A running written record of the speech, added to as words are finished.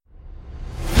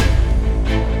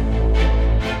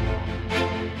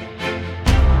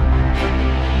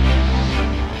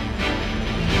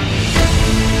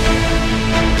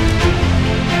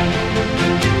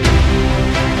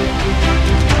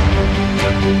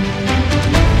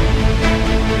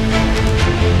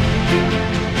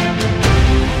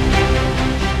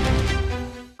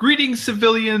Greetings,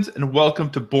 civilians, and welcome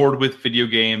to Board with Video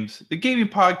Games, the gaming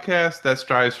podcast that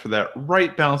strives for that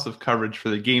right balance of coverage for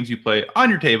the games you play on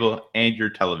your table and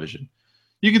your television.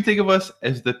 You can think of us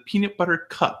as the peanut butter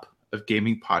cup of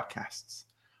gaming podcasts.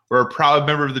 We're a proud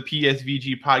member of the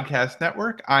PSVG Podcast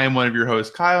Network. I am one of your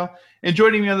hosts, Kyle, and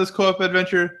joining me on this co-op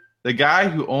adventure, the guy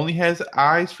who only has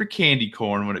eyes for candy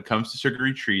corn when it comes to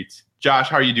sugary treats. Josh,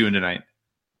 how are you doing tonight?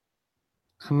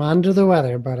 I'm under the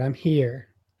weather, but I'm here.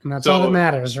 And that's all that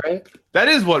matters, right? That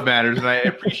is what matters, and I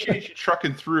appreciate you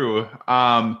trucking through.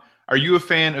 Are you a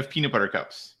fan of peanut butter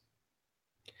cups?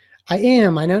 I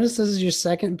am. I noticed this is your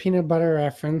second peanut butter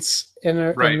reference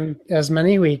in as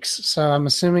many weeks, so I'm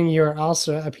assuming you're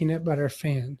also a peanut butter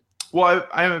fan. Well,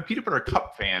 I'm a peanut butter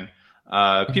cup fan.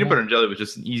 Peanut butter and jelly was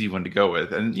just an easy one to go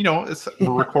with. And,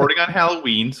 we're recording on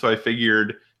Halloween, so I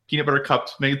figured peanut butter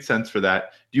cups made sense for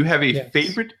that. Do you have a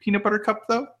favorite peanut butter cup,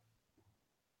 though?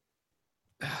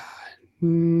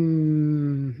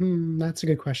 That's a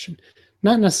good question.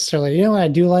 Not necessarily. You know what I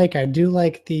do like? I do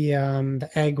like the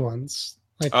egg ones.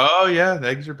 Oh yeah, the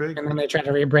eggs are big. And then they try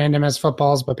to rebrand them as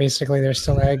footballs, but basically they're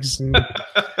still eggs and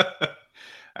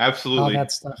absolutely all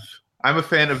that stuff. I'm a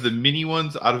fan of the mini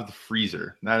ones out of the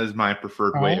freezer. That is my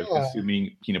preferred way of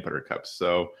consuming peanut butter cups.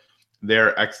 So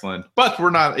they're excellent. But we're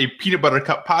not a peanut butter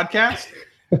cup podcast.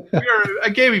 We are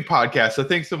a gaming podcast, so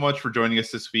thanks so much for joining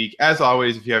us this week. As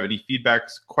always, if you have any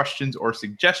feedbacks, questions, or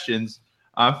suggestions,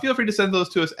 feel free to send those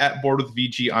to us at Board with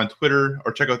VG on Twitter,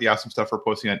 or check out the awesome stuff we're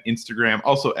posting on Instagram,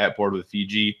 also at Board with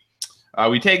VG.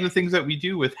 We tag the things that we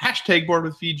do with hashtag Board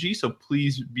with VG, so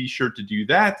please be sure to do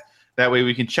that. That way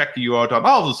we can check you out on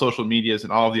all of the social medias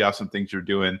and all of the awesome things you're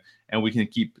doing, and we can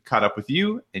keep caught up with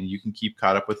you, and you can keep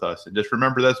caught up with us. And just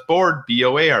remember, that's Board,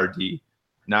 B-O-A-R-D.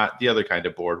 Not the other kind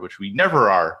of board, which we never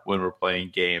are when we're playing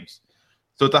games.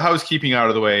 So with the housekeeping out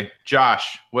of the way,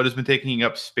 Josh, what has been taking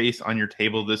up space on your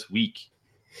table this week?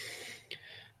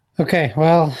 Okay,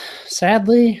 well,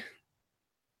 sadly,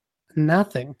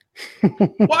 nothing.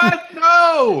 What?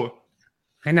 No!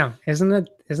 I know. Isn't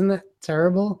that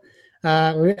terrible?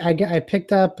 I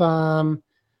picked up a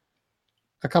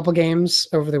couple games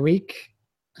over the week.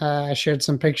 I shared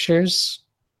some pictures.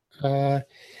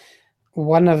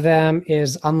 One of them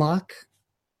is Unlock,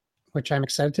 which I'm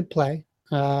excited to play.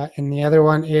 And the other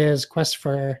one is Quest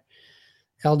for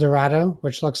El Dorado,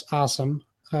 which looks awesome.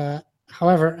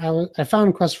 However, I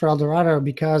found Quest for El Dorado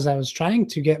because I was trying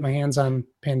to get my hands on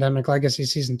Pandemic Legacy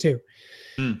Season 2.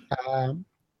 It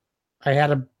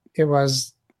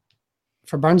was,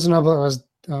 for Barnes & Noble, it was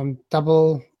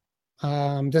double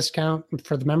discount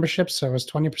for the membership, so it was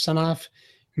 20% off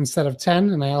instead of 10,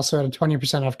 and I also had a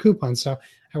 20% off coupon, so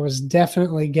I was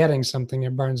definitely getting something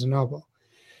at Barnes & Noble.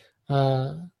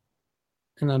 And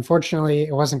unfortunately,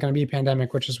 it wasn't going to be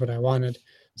Pandemic, which is what I wanted.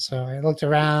 So I looked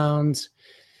around,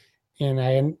 and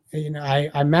I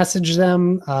messaged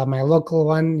them. My local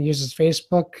one uses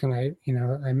Facebook, and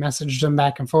I messaged them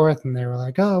back and forth, and they were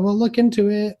like, "Oh, we'll look into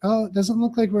it. Oh, it doesn't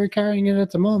look like we're carrying it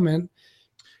at the moment.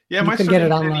 Yeah, you could get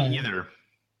it online either."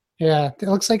 Yeah, it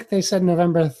looks like they said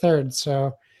November 3rd.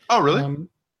 So. Oh, really?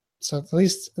 So at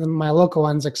least my local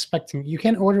one's expecting. You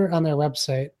can order it on their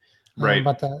website, right?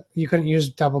 But you couldn't use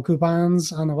double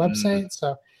coupons on the website,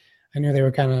 so I knew they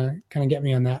were kind of get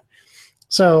me on that.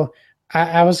 So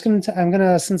I'm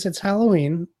gonna since it's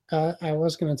Halloween, I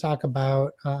was gonna talk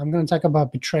about. I'm gonna talk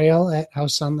about Betrayal at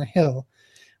House on the Hill,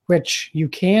 which you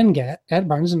can get at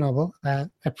Barnes & Noble. I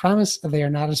promise they are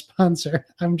not a sponsor.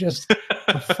 I'm just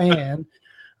a fan.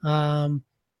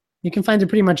 You can find it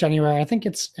pretty much anywhere. I think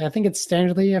it's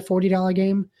standardly a $40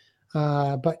 game,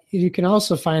 but you can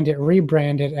also find it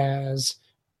rebranded as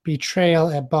Betrayal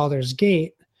at Baldur's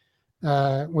Gate,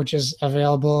 which is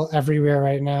available everywhere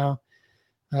right now,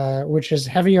 which is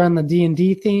heavier on the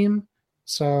D&D theme.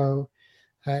 So,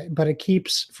 but it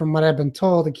keeps, from what I've been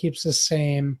told, it keeps the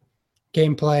same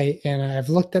gameplay. And I've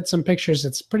looked at some pictures.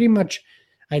 It's pretty much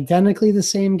identically the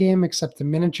same game, except the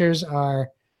miniatures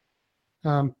are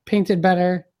painted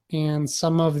better. And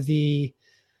some of the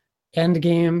end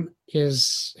game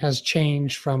has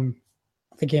changed from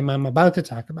the game I'm about to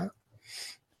talk about.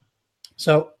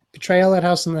 So Betrayal at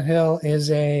House on the Hill is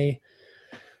a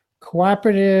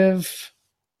cooperative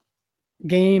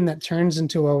game that turns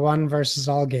into a one versus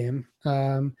all game.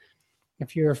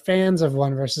 If you're fans of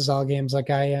one versus all games like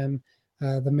I am,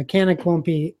 the mechanic won't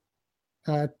be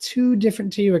too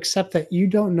different to you, except that you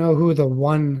don't know who the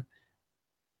one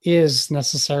is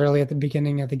necessarily at the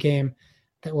beginning of the game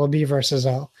that will be versus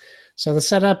all. So the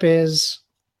setup is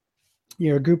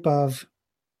you're a group of,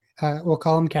 we'll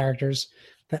call them characters,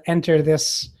 that enter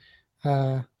this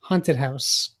haunted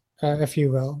house if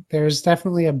you will. There's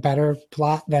definitely a better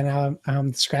plot than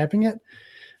I'm describing it.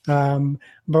 But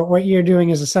what you're doing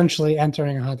is essentially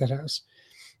entering a haunted house.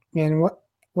 And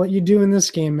what you do in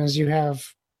this game is you have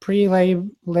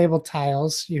pre-labeled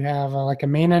tiles. You have like a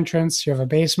main entrance, you have a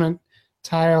basement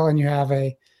tile, and you have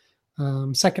a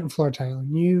second floor tile.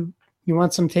 And you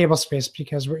want some table space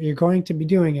because what you're going to be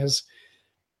doing is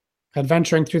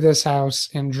adventuring through this house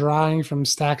and drawing from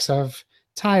stacks of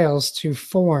tiles to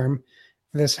form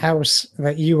this house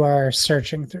that you are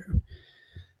searching through.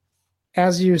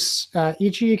 As you,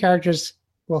 each of your characters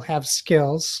will have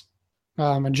skills,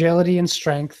 agility and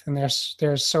strength, and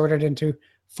they're sorted into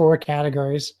 4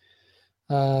 categories.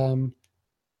 I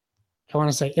want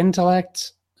to say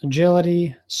intellect,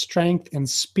 agility, strength, and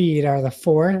speed are the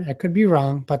 4. I could be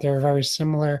wrong, but they're very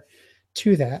similar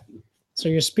to that. So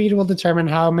your speed will determine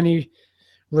how many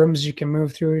rooms you can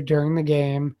move through during the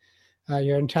game.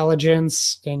 Your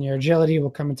intelligence and your agility will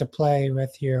come into play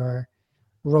with your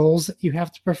roles that you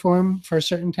have to perform for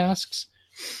certain tasks.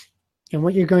 And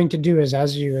what you're going to do is,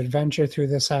 as you adventure through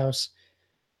this house,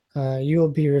 you will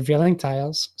be revealing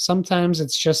tiles. Sometimes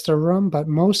it's just a room, but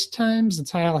most times the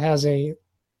tile has a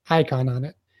icon on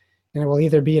it. And it will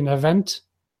either be an event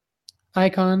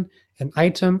icon, an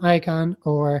item icon,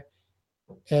 or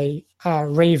a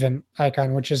raven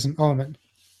icon, which is an omen.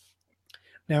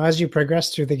 Now, as you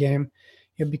progress through the game,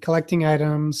 you'll be collecting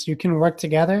items. You can work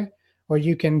together, or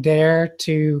you can dare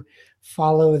to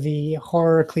follow the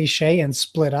horror cliche and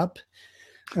split up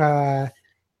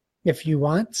if you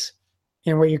want.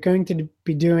 And what you're going to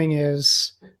be doing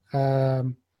is,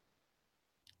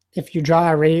 if you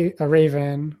draw a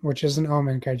raven, which is an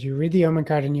omen card, you read the omen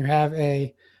card and you have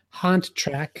a haunt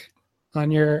track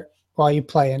on your while you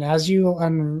play. And as you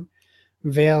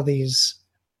unveil these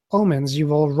omens, you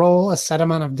will roll a set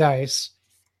amount of dice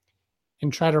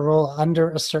and try to roll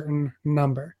under a certain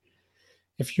number.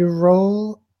 If you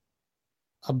roll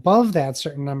above that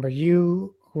certain number,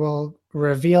 you will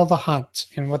reveal the haunt.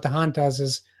 And what the haunt does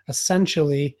is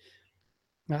essentially,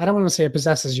 I don't want to say it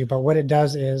possesses you, but what it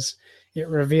does is it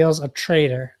reveals a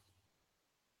traitor.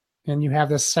 And you have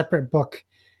this separate book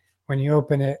when you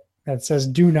open it that says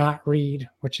 "Do not read,"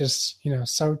 which is,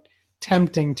 so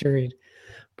tempting to read.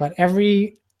 But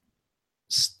it's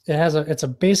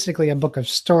basically a book of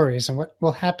stories. And what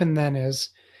will happen then is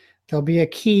there'll be a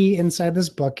key inside this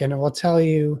book, and it will tell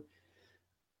you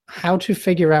how to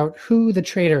figure out who the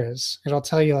traitor is. It'll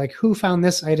tell you like who found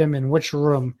this item in which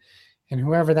room, and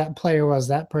whoever that player was,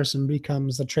 that person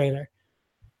becomes the traitor.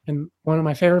 And one of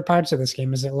my favorite parts of this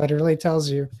game is it literally tells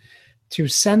you to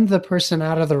send the person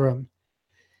out of the room,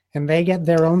 and they get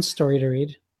their own story to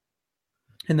read.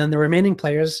 And then the remaining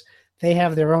players, they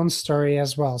have their own story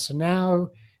as well. So now,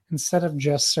 instead of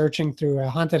just searching through a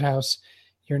haunted house,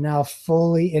 you're now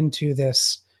fully into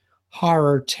this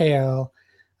horror tale.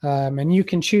 And you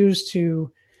can choose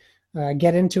to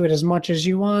get into it as much as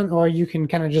you want, or you can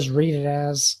kind of just read it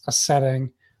as a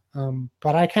setting.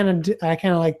 But I kind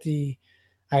of like the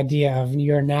idea of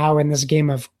you're now in this game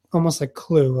of almost like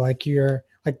Clue, like you're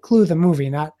like Clue the movie,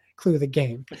 not Clue the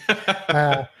game.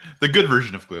 The good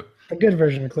version of Clue. The good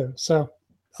version of Clue. So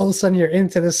all of a sudden you're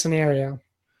into this scenario.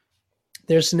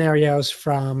 There's scenarios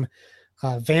from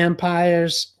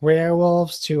vampires,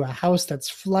 werewolves, to a house that's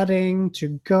flooding,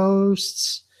 to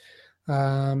ghosts.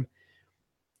 Think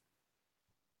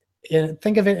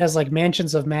of it as like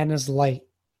Mansions of Madness light.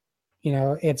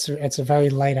 It's a very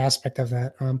light aspect of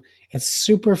that. It's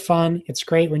super fun. It's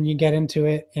great when you get into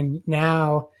it. And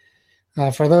now,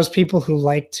 for those people who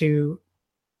like to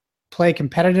play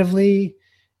competitively,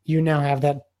 you now have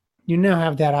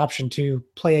that option to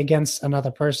play against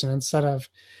another person instead of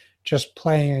just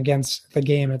playing against the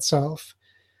game itself.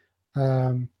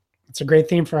 It's a great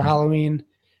theme for Halloween.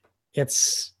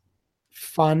 It's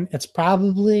fun. It's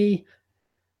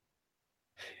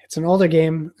an older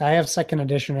game. I have second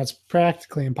edition. It's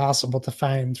practically impossible to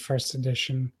find first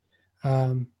edition.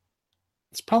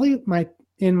 It's probably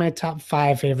in my top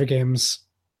 5 favorite games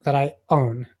that I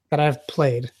own, that I've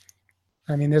played.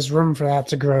 I mean, there's room for that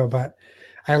to grow, but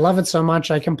I love it so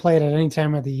much I can play it at any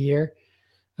time of the year.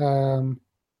 And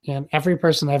every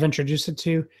person I've introduced it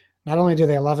to, not only do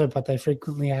they love it, but they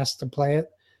frequently ask to play it.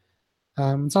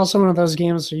 It's also one of those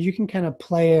games where you can kind of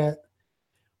play it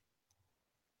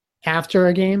after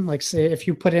a game. Like, say, if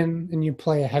you put in and you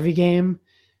play a heavy game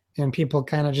and people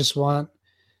kind of just want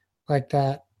like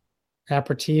that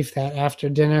aperitif, that after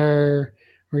dinner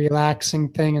relaxing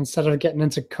thing, instead of getting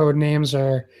into code names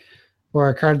or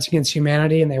Cards Against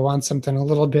Humanity, and they want something a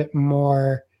little bit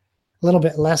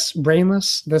less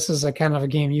brainless, this is a kind of a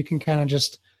game you can kind of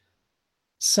just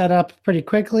set up pretty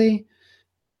quickly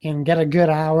and get a good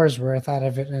hour's worth out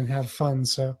of it and have fun.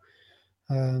 So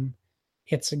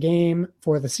it's a game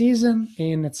for the season,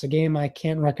 and it's a game I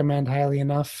can't recommend highly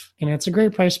enough. And it's a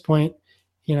great price point.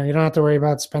 You know, you don't have to worry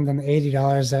about spending the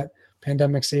 $80 that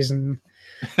Pandemic Season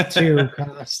 2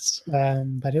 costs,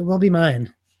 but it will be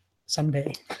mine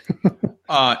someday.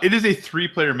 It is a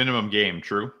 3-player minimum game,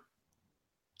 true?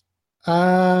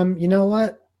 You know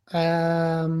what?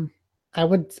 I'm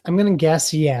gonna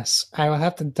guess yes. I will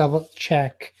have to double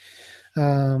check.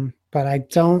 But I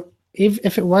don't.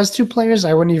 If it was 2 players,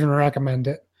 I wouldn't even recommend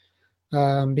it.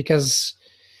 Because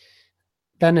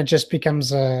then it just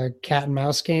becomes a cat and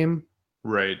mouse game.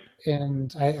 Right.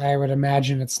 And I would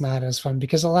imagine it's not as fun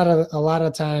because a lot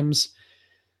of times,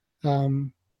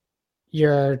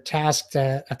 you're tasked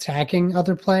at attacking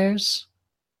other players.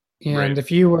 And Right.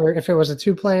 if it was a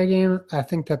 2-player game, I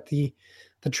think that the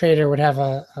trader would have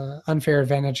a unfair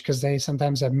advantage because they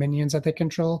sometimes have minions that they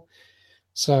control.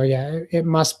 So yeah, it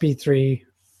must be 3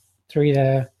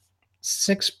 to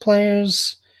 6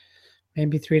 players,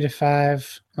 maybe 3 to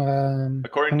 5.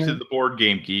 According to the Board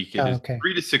Game Geek, it is okay.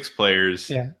 3 to 6 players.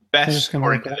 Yeah, best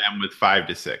according to them with 5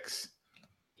 to 6.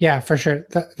 Yeah, for sure.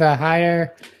 The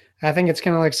higher, I think it's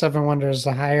kind of like Seven Wonders.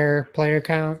 The higher player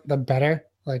count, the better.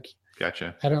 Like,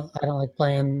 gotcha. I don't like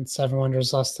playing Seven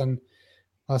Wonders less than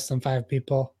 5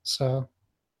 people. So.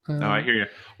 No, I hear you.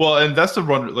 Well, and that's the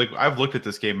one. Like, I've looked at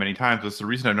this game many times. But the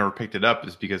reason I've never picked it up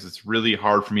is because it's really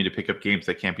hard for me to pick up games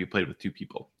that can't be played with 2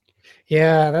 people.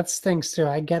 Yeah, that's things too.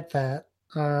 I get that.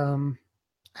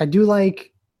 I do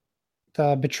like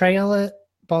the Betrayal at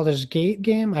Baldur's Gate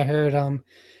game. I heard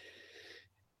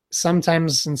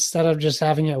sometimes instead of just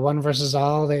having it 1 versus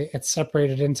all, it's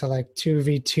separated into like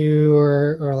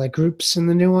 2v2 or like groups in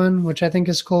the new one, which I think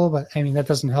is cool. But I mean, that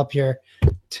doesn't help your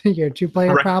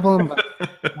 2-player problem. But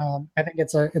I think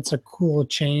it's a cool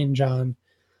change on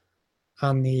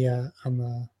the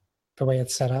way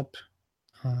it's set up.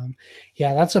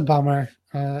 Yeah, that's a bummer.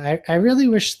 I really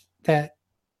wish that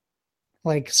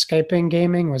like Skyping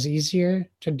gaming was easier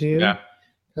to do. Yeah.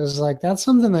 Because like that's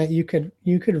something that you could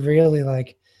really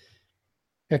like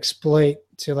exploit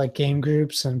to like game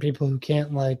groups and people who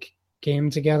can't like game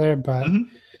together. But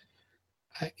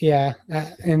yeah,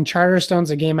 and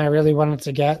Charterstone's a game I really wanted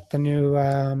to get, the new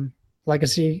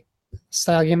Legacy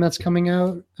style game that's coming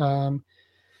out. And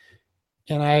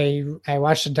I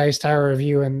watched a Dice Tower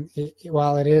review, and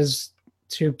while it is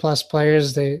 2+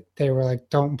 players, they were like,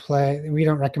 we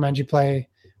don't recommend you play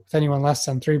with anyone less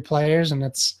than 3 players. And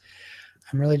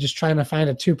I'm really just trying to find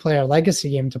a 2-player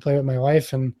Legacy game to play with my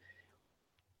wife, and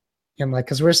like,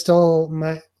 because we're still,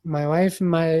 my wife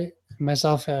and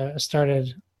myself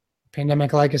started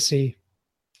Pandemic Legacy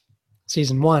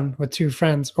Season 1 with 2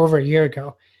 friends over a year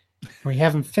ago. We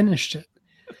haven't finished it.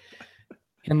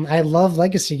 And I love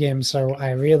Legacy games, so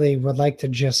I really would like to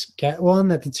just get one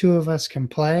that the 2 of us can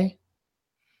play.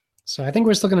 So I think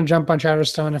we're still going to jump on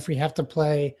Charterstone. If we have to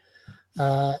play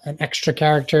an extra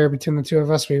character between the 2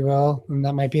 of us, we will. And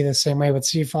that might be the same way with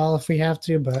Seafall if we have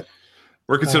to. But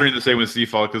we're considering the same with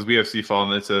Seafall because we have Seafall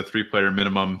and it's a 3-player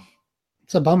minimum.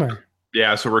 It's a bummer.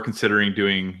 Yeah, so we're considering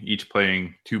doing each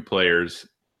playing 2 players.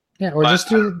 Yeah, or just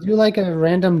do like a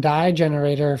random die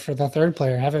generator for the 3rd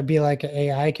player. Have it be like an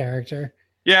AI character.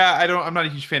 Yeah, I'm not a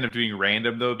huge fan of doing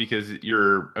random though, because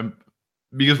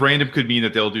random could mean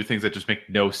that they'll do things that just make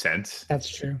no sense. That's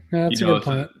true. Yeah, that's a good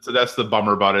point. So that's the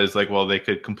bummer about it, is like, well, they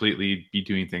could completely be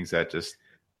doing things that just.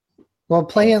 Well,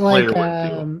 play it like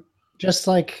just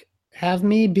like have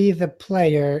me be the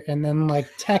player and then like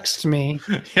text me.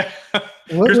 Yeah.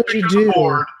 What would you do?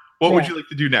 What would you like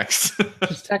to do next?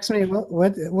 Just text me. What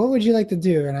would you like to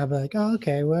do? And I'll be like, oh,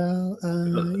 okay, well,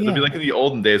 it'll be like in the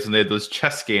olden days when they had those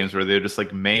chess games where they would just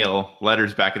like mail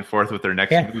letters back and forth with their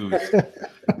next moves.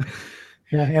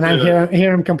 Yeah, and I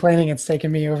hear him complaining it's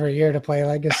taken me over a year to play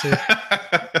Legacy.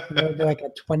 It would be like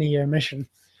a 20-year mission.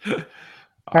 All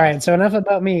right, so enough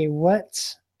about me.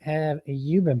 What have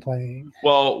you been playing?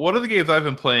 Well, one of the games I've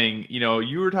been playing,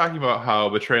 you were talking about how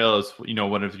Betrayal is,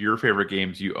 one of your favorite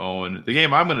games you own. The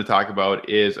game I'm going to talk about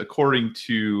is, according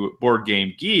to Board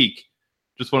Game Geek,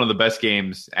 just one of the best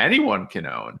games anyone can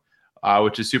own,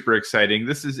 which is super exciting.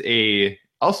 This is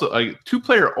also a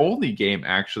 2-player only game,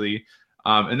 actually,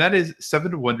 and that is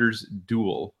Seven Wonders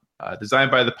Duel,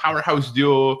 designed by the powerhouse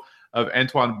duo of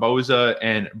Antoine Bauza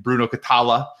and Bruno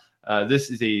Cathala. This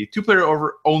is a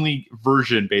 2-player only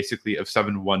version, basically, of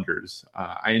Seven Wonders.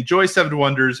 I enjoy Seven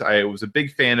Wonders. I was a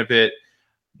big fan of it.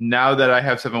 Now that I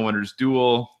have Seven Wonders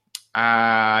Duel,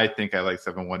 I think I like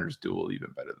Seven Wonders Duel even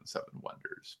better than Seven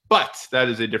Wonders. But that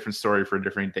is a different story for a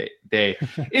different day.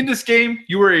 In this game,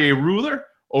 you are a ruler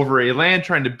over a land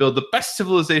trying to build the best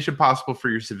civilization possible for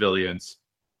your civilians.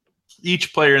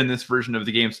 Each player in this version of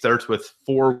the game starts with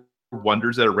 4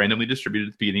 wonders that are randomly distributed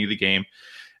at the beginning of the game.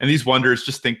 And these wonders,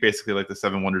 just think basically like the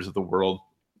 7 wonders of the world,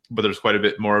 but there's quite a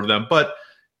bit more of them. But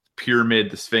pyramid,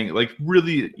 the Sphinx, like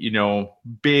really,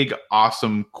 big,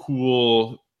 awesome,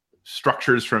 cool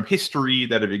structures from history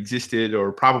that have existed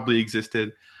or probably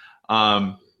existed.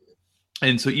 And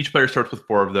so each player starts with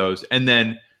 4 of those. And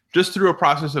then just through a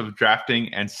process of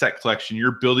drafting and set collection,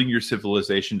 you're building your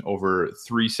civilization over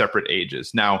 3 separate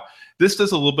ages. Now, this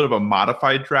does a little bit of a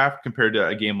modified draft compared to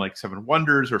a game like 7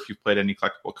 Wonders, or if you've played any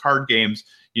collectible card games.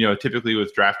 Typically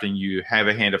with drafting, you have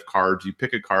a hand of cards, you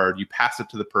pick a card, you pass it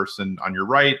to the person on your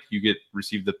right, you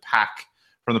receive the pack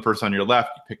from the person on your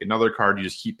left, you pick another card, you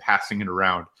just keep passing it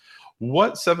around.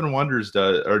 What 7 Wonders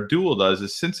does, or Duel does,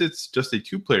 is since it's just a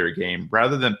 2-player game,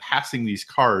 rather than passing these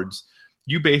cards,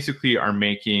 you basically are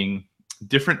making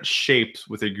different shapes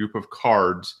with a group of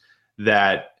cards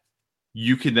that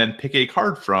you can then pick a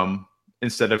card from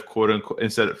instead of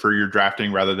for your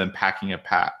drafting, rather than passing a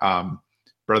pack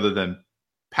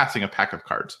of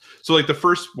cards. So like the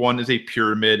first one is a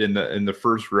pyramid, and the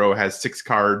first row has 6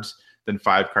 cards, then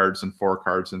 5 cards, and 4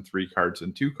 cards, and 3 cards,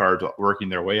 and 2 cards, working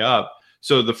their way up.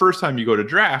 So the first time you go to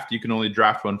draft, you can only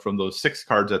draft one from those 6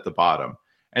 cards at the bottom.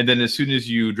 And then as soon as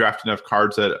you draft enough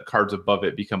cards that cards above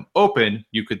it become open,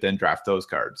 you could then draft those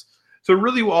cards. So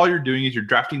really all you're doing is you're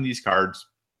drafting these cards,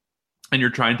 and you're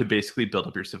trying to basically build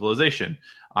up your civilization.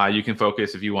 You can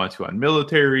focus, if you want to, on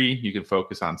military. You can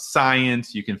focus on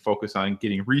science. You can focus on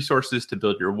getting resources to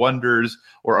build your wonders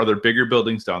or other bigger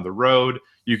buildings down the road.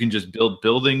 You can just build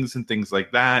buildings and things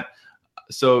like that.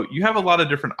 So you have a lot of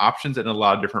different options and a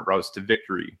lot of different routes to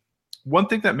victory. One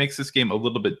thing that makes this game a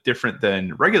little bit different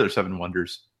than regular 7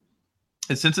 Wonders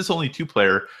is since it's only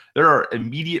 2-player, there are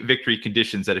immediate victory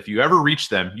conditions that if you ever reach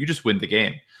them, you just win the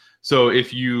game. So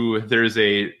if there's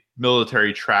a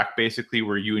military track basically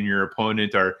where you and your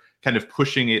opponent are kind of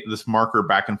pushing this marker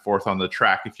back and forth on the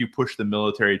track. If you push the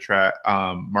military track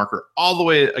marker all the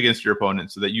way against your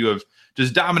opponent so that you have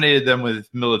just dominated them with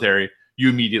military, you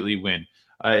immediately win.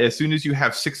 As soon as you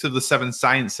have 6 of the 7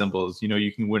 science symbols,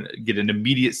 you can get an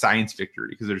immediate science victory,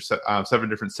 because there's 7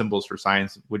 different symbols for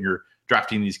science when you're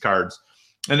drafting these cards.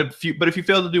 And if you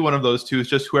fail to do one of those 2, it's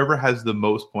just whoever has the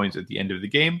most points at the end of the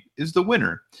game is the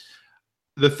winner.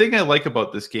 The thing I like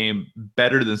about this game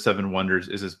better than 7 Wonders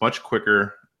is it's much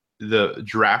quicker. The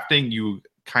drafting, you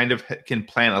kind of can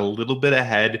plan a little bit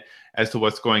ahead as to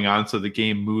what's going on, so the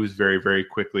game moves very, very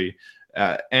quickly.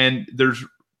 And there's,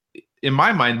 in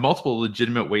my mind, multiple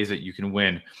legitimate ways that you can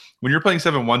win. When you're playing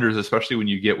 7 Wonders, especially when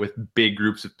you get with big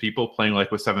groups of people, playing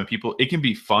like with 7 people, it can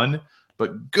be fun,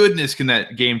 but goodness can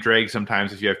that game drag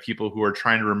sometimes if you have people who are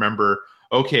trying to remember,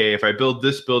 okay, if I build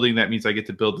this building, that means I get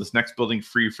to build this next building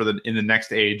free in the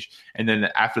next age. And then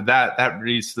after that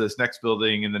leads to this next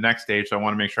building in the next age. So I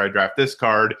want to make sure I draft this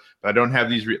card, but I don't have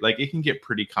these. It can get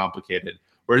pretty complicated.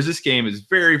 Whereas this game is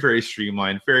very, very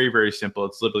streamlined, very, very simple.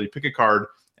 It's literally pick a card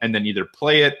and then either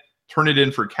play it, turn it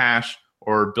in for cash,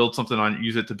 or build something on it,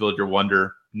 use it to build your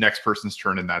wonder. Next person's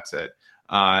turn, and that's it.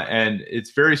 And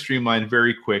it's very streamlined,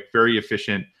 very quick, very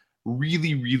efficient.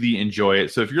 Really, really enjoy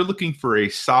it. So if you're looking for a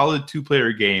solid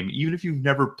 2-player game, even if you've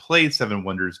never played 7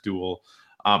 Wonders Duel,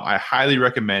 I highly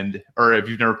recommend, or if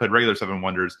you've never played regular 7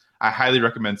 Wonders, I highly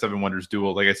recommend 7 Wonders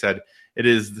Duel. Like I said, it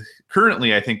is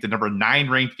currently, I think, the number 9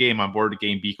 ranked game on Board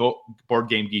Game Geek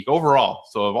overall.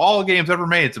 So of all games ever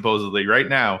made, supposedly, right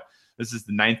now, this is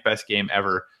the 9th best game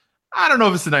ever. I don't know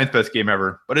if it's the 9th best game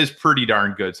ever, but it's pretty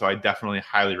darn good. So I definitely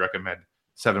highly recommend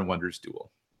 7 Wonders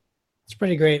Duel. It's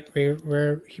pretty great.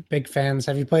 We're big fans.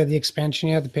 Have you played the expansion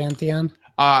yet, the Pantheon?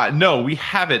 No, we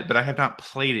haven't, but I have not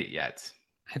played it yet.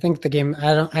 I think the game.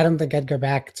 I don't think I'd go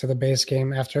back to the base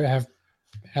game after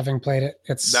having played it.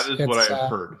 That is what I've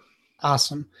heard.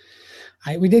 Awesome.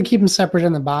 We did keep them separate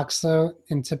in the box though,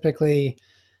 and typically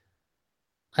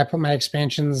I put my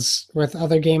expansions with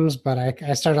other games, but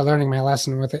I started learning my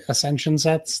lesson with Ascension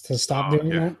sets to stop doing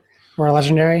that, or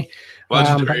Legendary.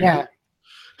 But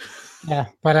yeah,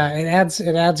 but it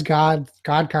adds God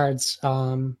cards,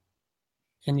 and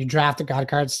you draft the God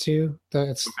cards too.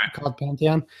 It's called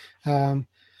Pantheon.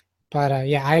 But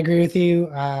yeah, I agree with you.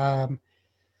 I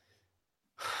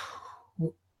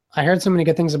heard so many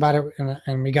good things about it,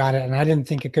 and we got it. And I didn't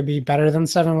think it could be better than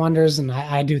 7 Wonders, and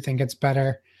I do think it's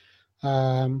better.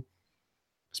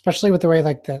 Especially with the way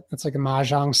it's like a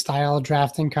mahjong style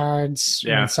drafting cards.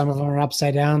 Yeah. And some of them are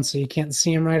upside down, so you can't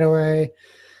see them right away.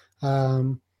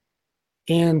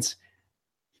 And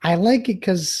I like it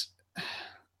because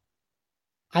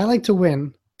I like to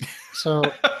win. So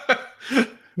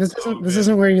This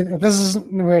isn't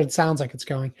where it sounds like it's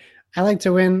going. I like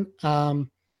to win when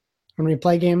we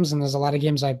play games, and there's a lot of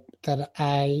games that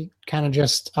I kind of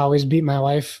just always beat my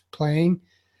wife playing.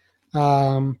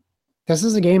 This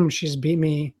is a game she's beat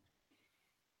me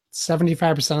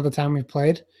 75% of the time we've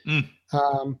played.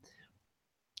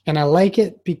 And I like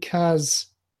it because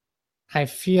I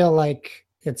feel like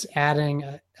it's adding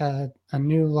a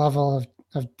new level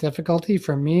of difficulty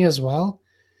for me as well.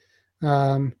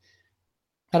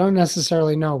 I don't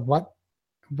necessarily know what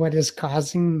is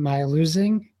causing my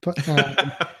losing, but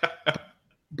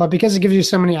because it gives you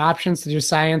so many options to do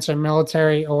science or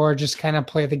military or just kind of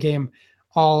play the game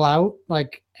all out,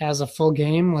 like as a full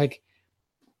game, like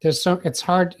it's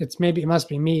hard. It must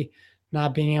be me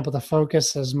not being able to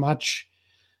focus as much,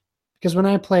 because when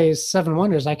I play Seven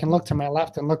Wonders, I can look to my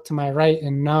left and look to my right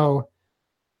and know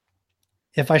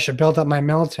if I should build up my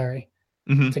military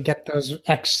to get those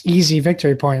easy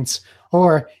victory points,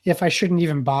 or if I shouldn't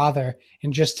even bother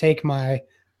and just take my,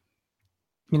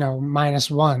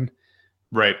 -1.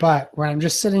 Right. But when I'm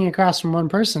just sitting across from one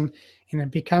person and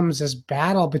it becomes this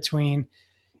battle between,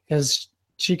 is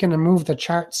she going to move the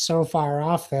chart so far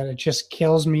off that it just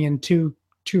kills me in two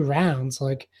rounds?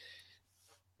 Like,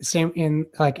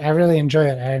 I really enjoy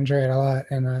it. I enjoy it a lot.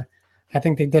 And I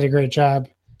think they did a great job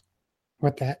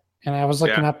with that. And I was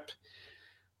looking up,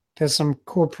 there's some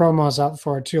cool promos out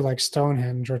for it too, like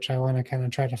Stonehenge, which I want to kind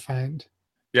of try to find.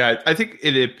 Yeah, I think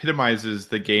it epitomizes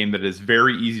the game that is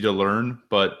very easy to learn,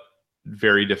 but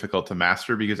very difficult to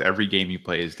master, because every game you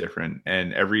play is different,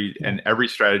 and every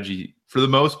strategy, for the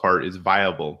most part, is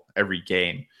viable every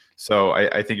game. So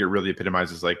I think it really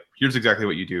epitomizes, like, here's exactly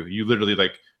what you do. You literally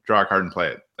like draw a card and play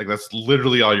it. Like, that's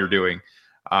literally all you're doing.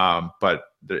 But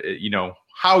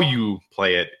how you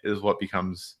play it is what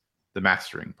becomes the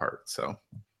mastering part. So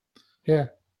yeah,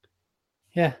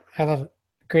 I love it.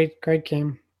 Great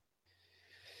game.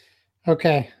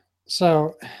 Okay,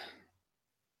 so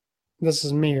this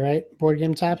is me, right? Board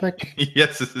game topic?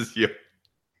 Yes, this is you.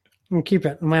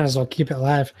 Might as well keep it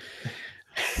live.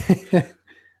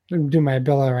 Do my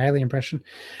Bill O'Reilly impression.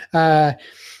 Maybe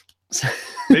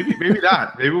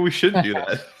not. Maybe we shouldn't do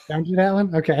that. Don't do that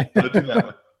one? Okay. Don't do that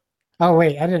one. Oh,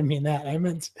 wait, I didn't mean that. I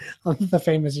meant the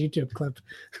famous YouTube clip,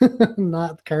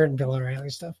 not current Bill O'Reilly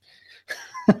stuff.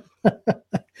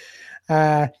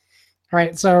 All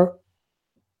right, so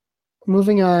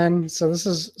moving on. So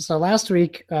last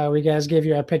week we guys gave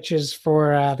you our pitches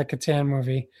for the Catan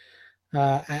movie.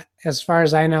 As far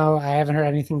as I know, I haven't heard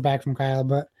anything back from Kyle,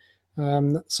 but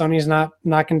Sony's not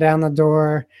knocking down the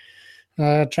door,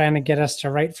 trying to get us to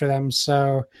write for them.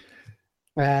 So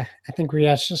I think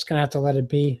we're just gonna have to let it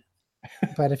be.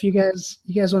 But if you guys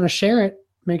want to share it,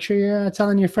 make sure you're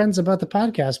telling your friends about the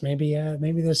podcast. Maybe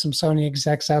there's some Sony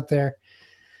execs out there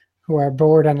who are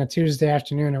bored on a Tuesday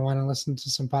afternoon and want to listen to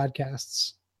some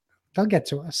podcasts. They'll get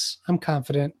to us. I'm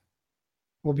confident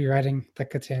we'll be writing the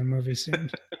Catan movie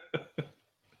soon.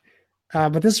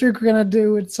 But this week we're going to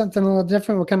do something a little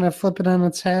different. We're going to flip it on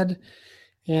its head.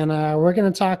 And we're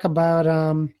going to talk about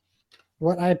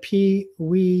what IP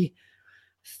we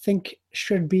think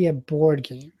should be a board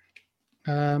game.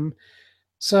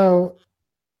 So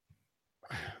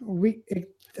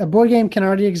a board game can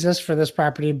already exist for this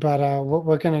property, but what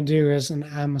we're going to do is, and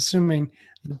I'm assuming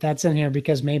that's in here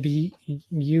because maybe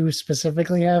you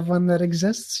specifically have one that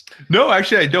exists. No,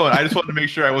 actually I don't. I just wanted to make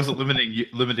sure I wasn't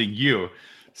limiting you.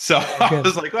 So I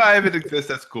was like, well, if it exists,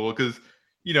 that's cool. Because,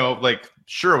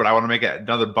 sure, would I want to make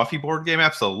another Buffy board game?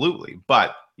 Absolutely.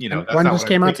 But, that's one not just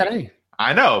came out today.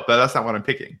 I know, but that's not what I'm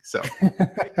picking. So,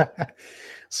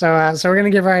 so we're going to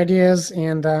give our ideas,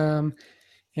 and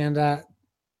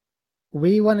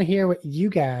we want to hear what you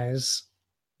guys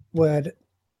would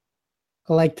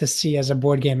like to see as a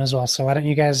board game as well. So why don't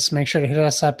you guys make sure to hit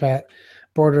us up at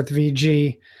Board with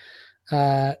VG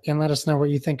and let us know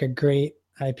what you think a great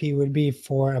IP would be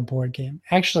for a board game.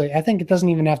 Actually, I think it doesn't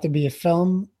even have to be a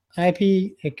film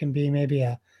IP. It can be maybe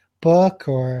a book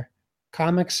or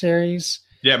comic series.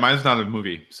 Yeah, mine's not a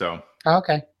movie, so.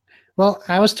 Okay. Well,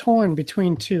 I was torn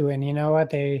between two, and you know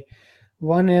what?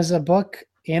 One is a book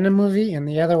and a movie, and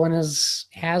the other one has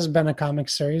been a comic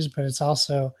series, but it's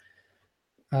also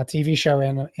a TV show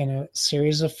and a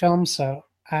series of films. So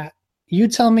you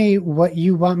tell me what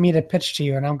you want me to pitch to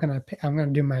you, and I'm gonna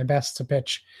do my best to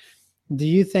pitch. Do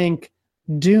you think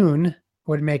Dune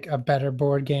would make a better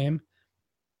board game,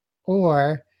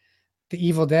 or the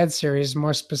Evil Dead series,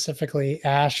 more specifically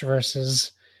Ash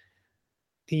versus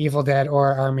the Evil Dead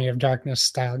or Army of Darkness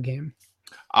style game?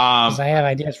 Because I have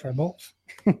ideas for both.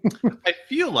 I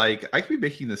feel like I could be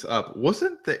making this up.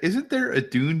 Isn't there a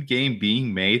Dune game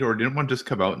being made, or didn't one just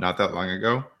come out not that long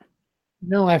ago?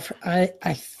 No, I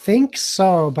think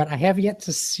so, but I have yet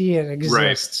to see it Right.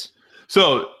 exist.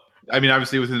 So, I mean,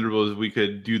 obviously within the rules we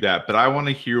could do that, but I want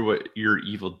to hear what your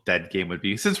Evil Dead game would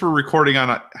be. Since we're recording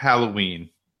on Halloween,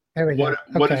 There we go.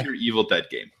 what is Okay. your Evil Dead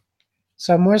game?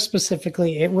 So more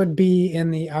specifically, it would be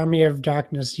in the Army of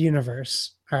Darkness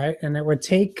universe. All right. And it would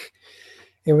take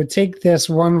this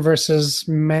one versus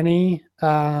many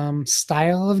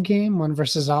style of game, one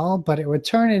versus all, but it would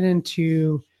turn it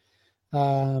into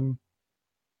um,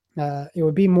 it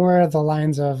would be more of the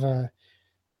lines of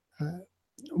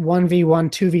 1v1,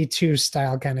 2v2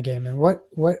 style kind of game. And what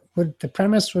would the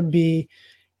premise would be,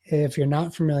 if you're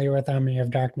not familiar with Army of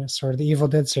Darkness or the Evil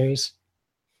Dead series,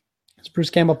 is Bruce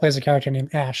Campbell plays a character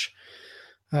named Ash.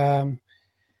 Um,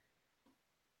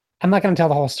 I'm not going to tell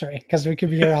the whole story because we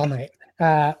could be here all night.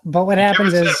 But what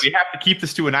happens Kevin is said we have to keep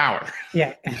this to an hour.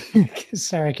 yeah.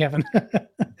 Sorry, Kevin.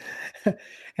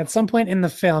 At some point in the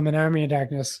film, in Army of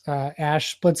Darkness,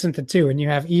 Ash splits into two, and you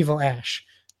have evil Ash.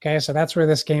 Okay, so that's where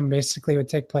this game basically would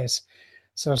take place.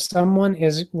 So someone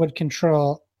would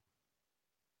control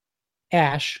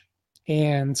Ash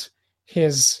and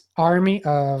his army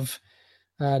of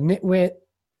nitwit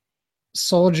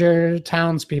soldier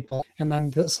townspeople, and then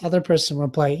this other person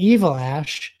would play evil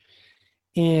Ash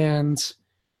and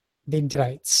the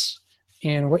Deadites.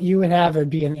 And what you would have would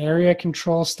be an area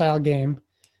control style game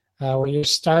where you're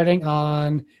starting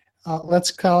on,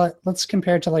 let's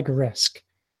compare it to like Risk.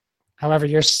 However,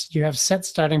 you have set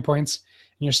starting points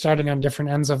and you're starting on different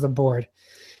ends of the board.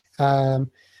 And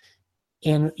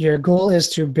your goal is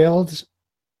to build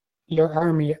your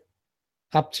army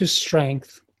up to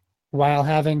strength while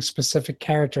having specific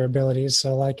character abilities.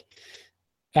 So like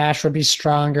Ash would be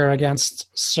stronger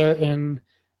against certain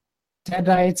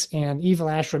Deadites, and evil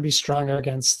Ash would be stronger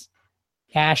against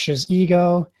Ash's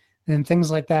ego and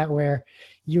things like that, where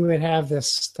you would have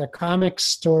the comic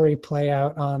story play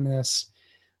out on this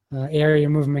area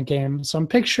movement game. So I'm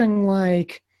picturing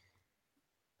like,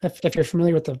 if you're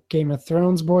familiar with the Game of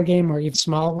Thrones board game or even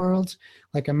Small World,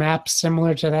 like a map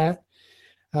similar to that.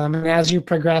 And as you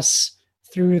progress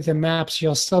through the maps,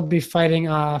 you'll still be fighting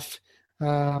off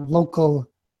local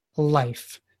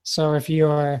life. So if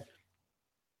you're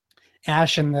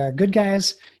Ash and the good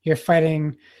guys, you're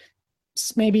fighting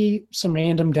maybe some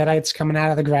random Deadites coming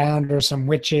out of the ground or some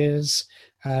witches.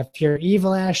 If you're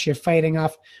evil Ash, you're fighting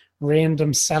off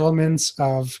random settlements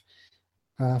of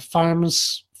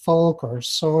farms folk or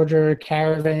soldier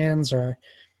caravans or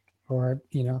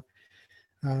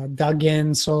dug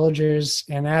in soldiers.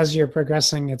 And as you're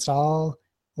progressing, it's all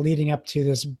leading up to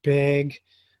this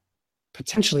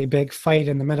potentially big fight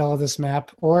in the middle of this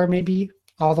map, or maybe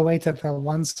all the way to the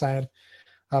one side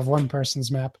of one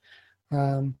person's map.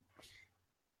 That's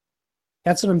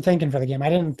what I'm thinking for the game. I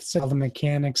didn't see all the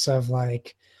mechanics of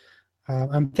like,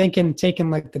 I'm thinking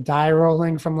taking like the die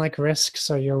rolling from like Risk.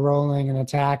 So you're rolling an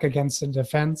attack against a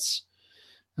defense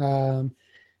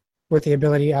with the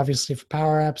ability obviously for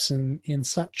power-ups and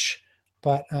such.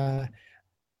 But I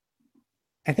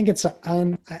think it's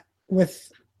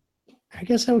I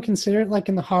guess I would consider it like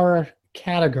in the horror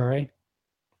category.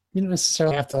 You don't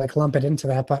necessarily have to like lump it into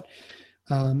that, but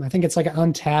I think it's like an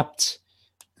untapped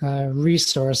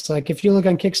resource. Like if you look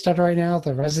on Kickstarter right now,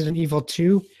 the Resident Evil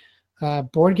 2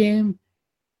 board game,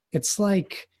 it's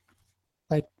like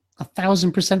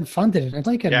 1,000% funded. It's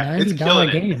like a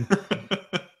 $90 game.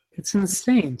 It's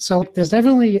insane. So there's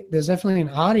definitely an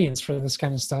audience for this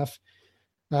kind of stuff.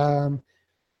 I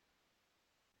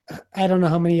don't know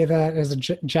how many of that is a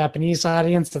Japanese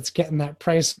audience that's getting that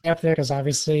price up there, because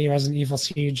obviously Resident Evil's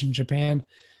huge in Japan.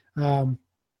 But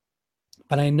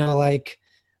I know like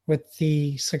with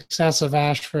the success of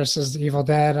Ash versus Evil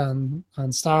Dead on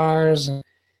Stars and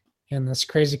this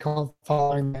crazy cult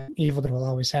following that Evil Dead will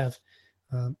always have,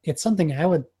 it's something I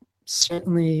would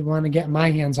certainly want to get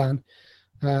my hands on.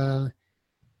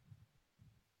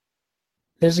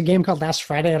 There's a game called Last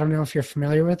Friday. I don't know if you're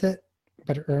familiar with it,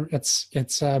 but it's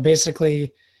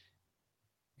basically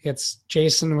it's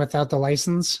Jason without the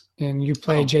license, and you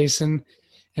play Jason,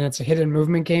 and it's a hidden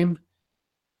movement game,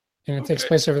 and it takes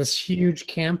place over this huge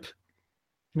camp.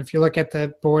 And if you look at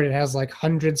the board, it has like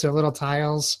hundreds of little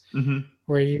tiles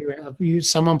where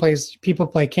people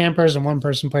play campers and one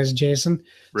person plays Jason.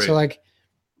 Right. So like,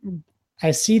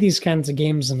 I see these kinds of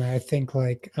games and I think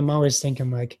like, I'm always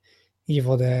thinking like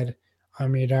Evil Dead,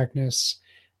 Army of Darkness,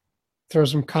 throw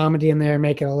some comedy in there,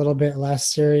 make it a little bit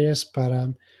less serious.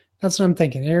 But that's what I'm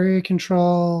thinking. Area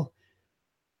control,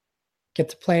 get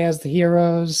to play as the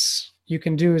heroes. You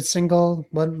can do a single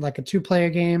one, like a 2-player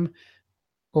game,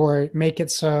 or make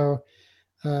it so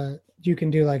you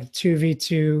can do like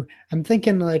 2v2. I'm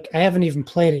thinking like, I haven't even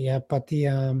played it yet, but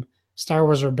the Star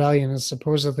Wars Rebellion is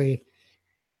supposedly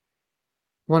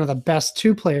one of the best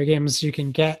 2-player games you can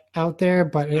get out there,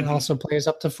 but it also plays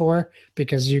up to 4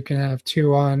 because you can have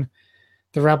 2 on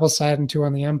the Rebel side and 2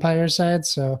 on the Empire side.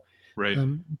 So Right.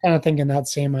 I'm kind of thinking that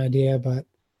same idea, but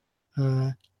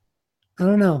I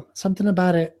don't know. Something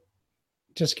about it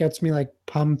just gets me like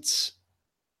pumped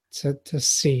to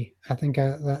see. I think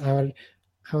I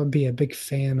would be a big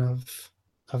fan of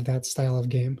that style of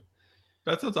game.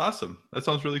 That sounds awesome. That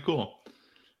sounds really cool.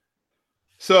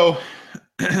 So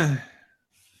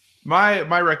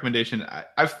my recommendation,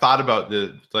 I've thought about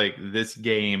this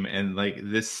game and like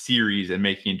this series and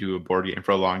making it into a board game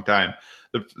for a long time.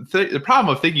 The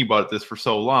problem of thinking about this for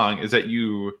so long is that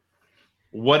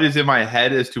what is in my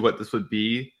head as to what this would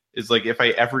be is like if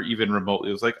I ever even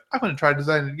remotely was like, I'm going to try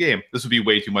designing a game, this would be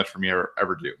way too much for me to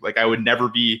ever do. Like I would never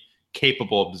be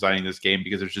capable of designing this game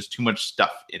because there's just too much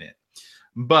stuff in it.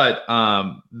 But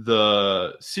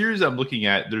the series I'm looking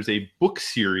at, there's a book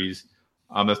series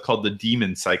that's called The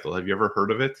Demon Cycle. Have you ever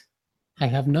heard of it? I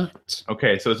have not.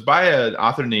 Okay, so it's by an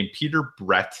author named Peter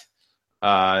Brett.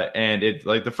 And it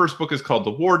like the first book is called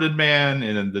The Warded Man,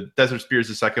 and then The Desert Spear is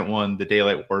the second one, The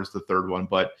Daylight War is the third one.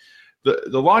 But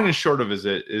the long and short of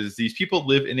it is these people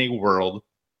live in a world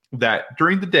that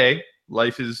during the day,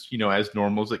 life is, as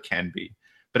normal as it can be.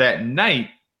 But at night,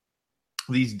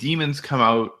 these demons come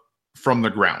out from the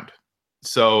ground.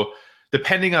 So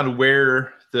depending on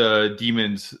where the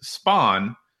demons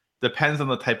spawn, depends on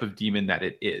the type of demon that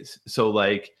it is. So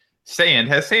like sand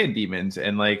has sand demons,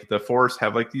 and like the forests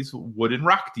have like these wood and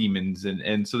rock demons,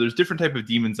 and so there's different type of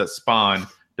demons that spawn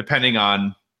depending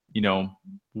on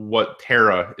what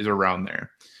terra is around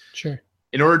there. Sure.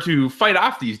 In order to fight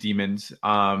off these demons,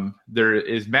 there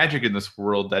is magic in this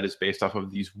world that is based off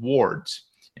of these wards,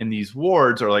 and these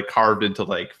wards are like carved into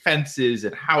like fences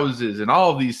and houses and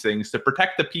all of these things to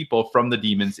protect the people from the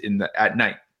demons at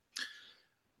night.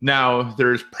 Now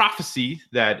there's prophecy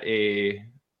that a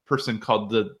person called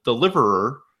the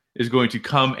Deliverer is going to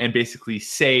come and basically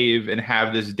save and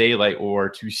have this daylight war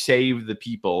to save the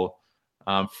people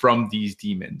from these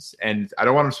demons. And I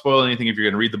don't want to spoil anything if you're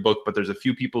going to read the book, but there's a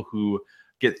few people who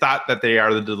get thought that they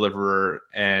are the Deliverer,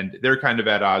 and they're kind of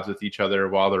at odds with each other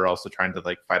while they're also trying to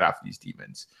like fight off these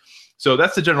demons. So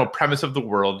that's the general premise of the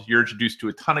world. You're introduced to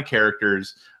a ton of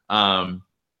characters.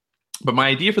 But my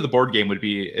idea for the board game would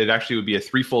be a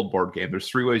threefold board game. There's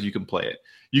 3 ways you can play it.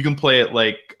 You can play it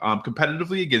like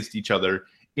competitively against each other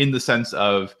in the sense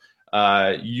of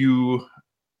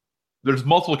there's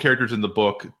multiple characters in the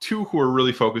book, 2 who are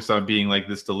really focused on being like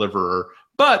this Deliverer,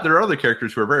 but there are other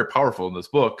characters who are very powerful in this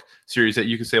book series that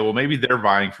you can say, well, maybe they're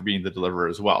vying for being the Deliverer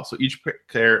as well. So each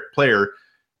player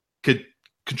could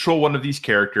control one of these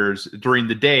characters during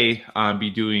the day, be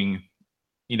doing,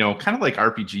 kind of like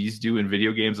RPGs do in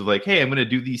video games of like, hey, I'm going to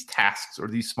do these tasks or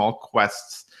these small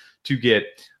quests to get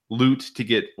loot, to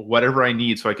get whatever I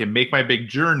need so I can make my big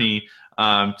journey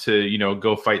to,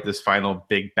 go fight this final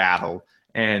big battle.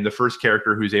 And the first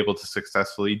character who's able to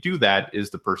successfully do that is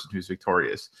the person who's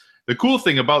victorious. The cool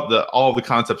thing about all the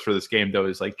concepts for this game, though,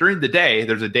 is like during the day,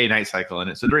 there's a day-night cycle in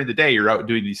it. So during the day, you're out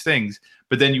doing these things,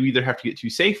 but then you either have to get to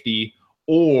safety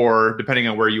or, depending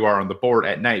on where you are on the board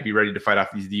at night, be ready to fight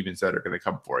off these demons that are going to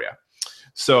come for you.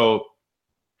 So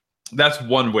that's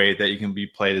one way that you can be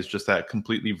played, is just that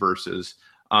completely versus.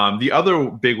 The other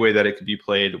big way that it could be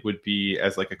played would be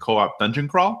as like a co-op dungeon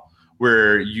crawl,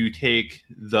 where you take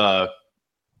the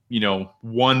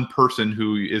one person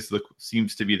who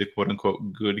seems to be the quote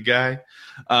unquote good guy,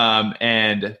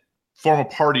 and form a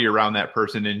party around that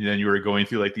person. And then you are going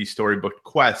through like these storybook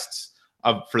quests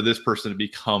for this person to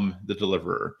become the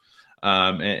Deliverer,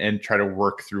 and try to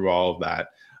work through all of that.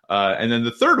 And then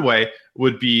the third way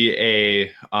would be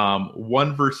a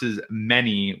one versus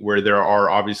many, where there are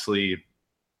obviously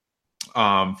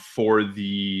for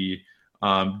the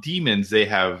demons, they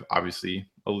have obviously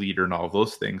a leader and all of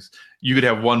those things. You could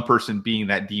have one person being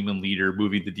that demon leader,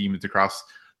 moving the demons across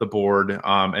the board,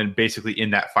 and basically in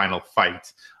that final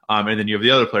fight. And then you have the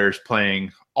other players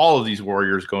playing all of these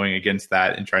warriors going against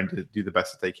that and trying to do the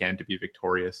best that they can to be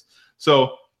victorious.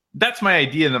 So that's my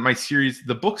idea. And that my series,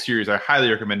 the book series, I highly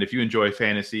recommend. If you enjoy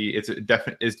fantasy,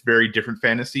 it's very different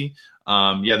fantasy.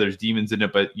 There's demons in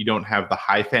it, but you don't have the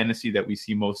high fantasy that we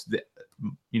see most,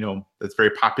 that's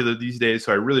very popular these days.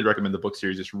 So I really recommend the book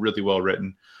series. It's really well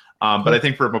written. But I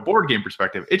think from a board game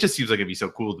perspective, it just seems like it'd be so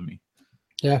cool to me.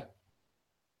 Yeah.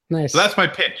 Nice. So that's my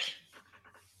pitch.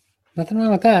 Nothing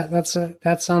wrong with that.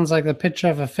 That sounds like the pitch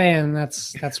of a fan.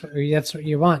 That's what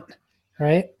you want,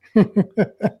 right?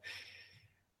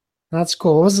 That's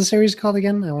cool. What was the series called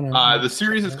again? I want to. The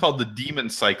series is called The Demon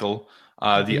Cycle.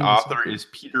 The author is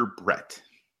Peter Brett.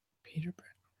 Peter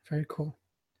Bread. Very cool.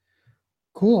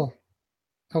 Cool.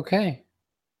 Okay.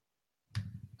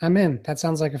 I'm in. That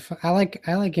sounds like I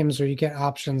like games where you get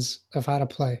options of how to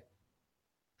play.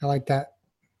 I like that,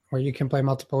 where you can play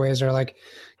multiple ways, or like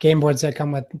game boards that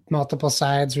come with multiple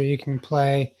sides where you can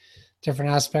play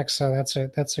different aspects. So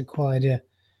that's a cool idea.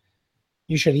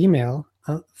 You should email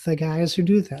the guys who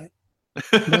do that.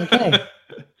 Like, hey,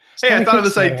 hey, I thought of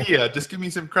this idea. Just give me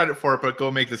some credit for it, but go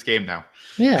make this game now.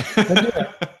 Yeah, go do it.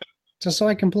 Just so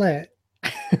I can play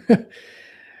it.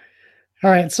 All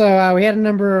right, so we had a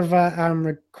number of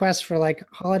requests for like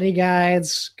holiday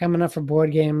guides coming up for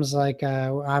board games. Like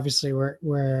obviously,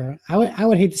 I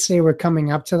would hate to say we're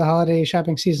coming up to the holiday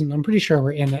shopping season. I'm pretty sure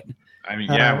we're in it. I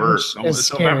mean, yeah, we're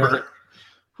almost November.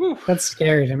 That's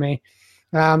scary to me.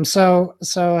 So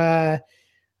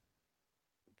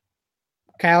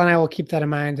Kyle and I will keep that in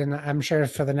mind, and I'm sure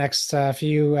for the next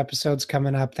few episodes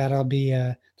coming up, that'll be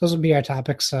those will be our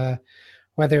topics.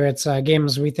 Whether it's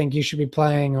games we think you should be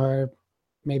playing, or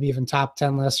maybe even top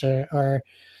 10 lists, or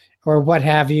what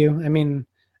have you. I mean,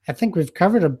 I think we've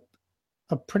covered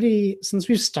a pretty, since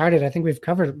we've started, I think we've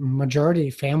covered majority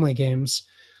family games.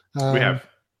 We have.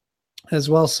 As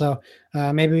well. So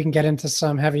maybe we can get into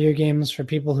some heavier games for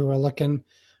people who are looking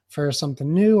for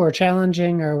something new or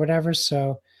challenging or whatever.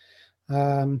 So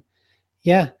if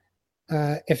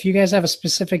you guys have a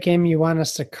specific game you want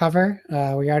us to cover,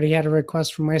 we already had a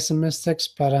request from Waste and Mystics,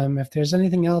 but if there's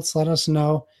anything else, let us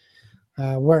know.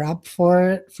 We're up for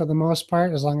it for the most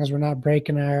part, as long as we're not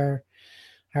breaking our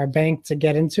bank to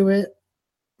get into it.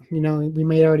 You know, we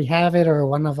may already have it, or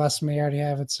one of us may already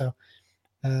have it. So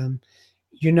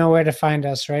you know where to find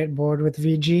us, right? Board with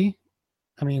VG.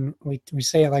 I mean, we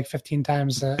say it like 15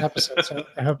 times an episode, so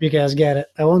I hope you guys get it.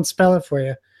 I won't spell it for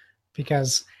you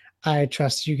because I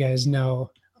trust you guys know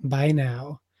by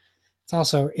now. It's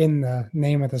also in the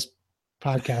name of this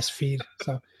podcast feed,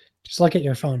 so just look at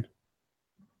your phone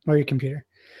or your computer.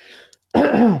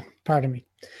 Pardon me.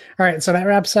 All right, so that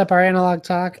wraps up our analog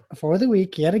talk for the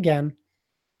week yet again.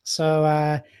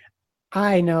 So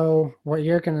I know what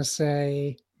you're going to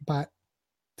say, but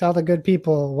tell the good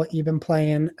people what you've been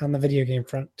playing on the video game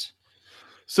front.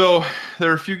 So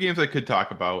there are a few games I could talk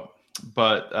about,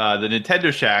 but the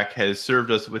Nintendo Shack has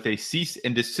served us with a cease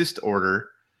and desist order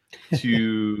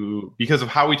because of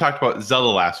how we talked about Zelda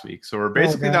last week. So we're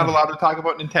basically not allowed to talk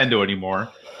about Nintendo anymore.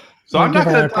 So I'm not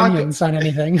going to talk on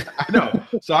anything. I know.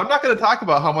 So I'm not going to talk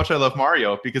about how much I love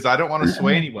Mario because I don't want to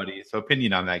sway anybody's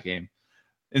opinion on that game.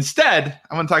 Instead,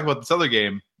 I'm going to talk about this other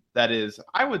game that is,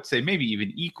 I would say, maybe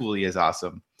even equally as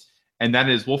awesome, and that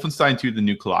is Wolfenstein 2: The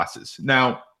New Colossus.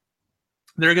 Now,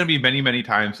 there are going to be many, many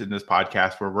times in this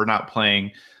podcast where we're not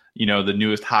playing, the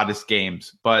newest, hottest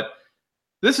games, but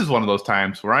this is one of those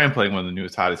times where I am playing one of the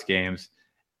newest, hottest games,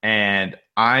 and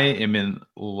I am in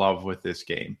love with this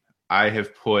game. I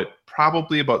have put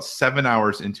probably about 7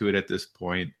 hours into it at this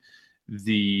point.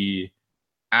 The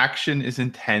action is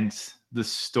intense. The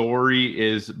story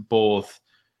is both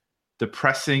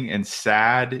depressing and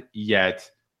sad,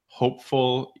 yet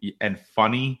hopeful and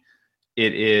funny.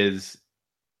 It is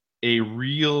a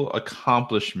real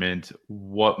accomplishment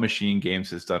what Machine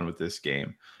Games has done with this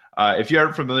game. If you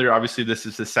aren't familiar, obviously this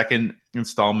is the second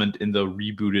installment in the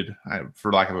rebooted,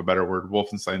 for lack of a better word,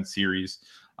 Wolfenstein series,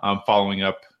 following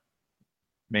up,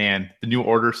 the New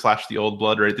Order / the Old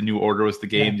Blood, right? The New Order was the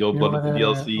game, the Old Blood was the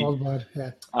DLC. Old Blood,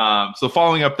 yeah. So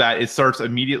following up that, it starts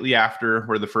immediately after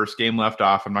where the first game left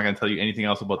off. I'm not going to tell you anything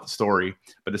else about the story,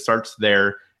 but it starts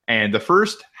there. And the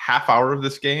first half hour of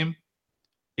this game,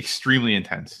 extremely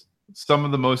intense. Some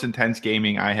of the most intense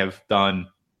gaming I have done,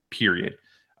 period.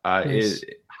 Nice.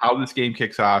 How this game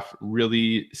kicks off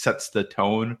really sets the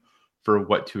tone for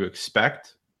what to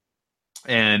expect.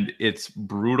 And it's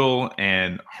brutal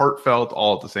and heartfelt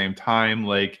all at the same time.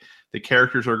 Like, the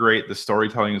characters are great. The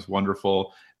storytelling is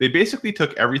wonderful. They basically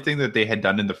took everything that they had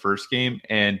done in the first game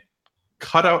and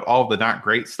cut out all the not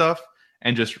great stuff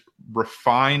and just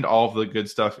refined all of the good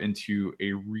stuff into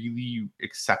a really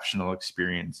exceptional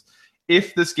experience.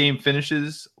 If this game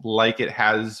finishes like it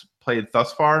has played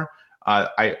thus far,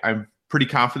 I'm pretty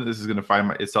confident this is going to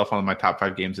find itself on my top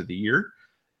 5 games of the year.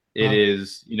 It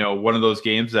is, one of those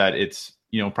games that it's,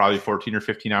 probably 14 or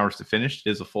 15 hours to finish. It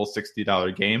is a full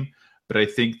 $60 game. But I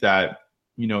think that,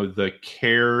 the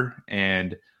care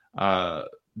and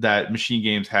that Machine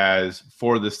Games has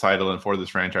for this title and for this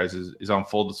franchise is on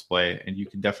full display. And you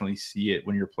can definitely see it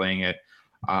when you're playing it.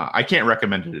 I can't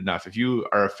recommend it enough. If you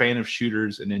are a fan of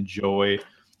shooters and enjoy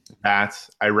that,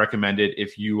 I recommend it.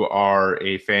 If you are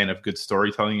a fan of good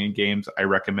storytelling in games, I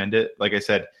recommend it. Like I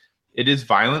said, It is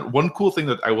violent. One cool thing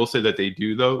that I will say that they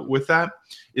do though with that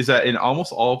is that in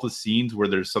almost all of the scenes where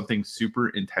there's something super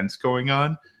intense going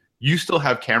on, you still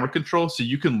have camera control, so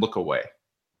you can look away.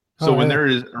 So when there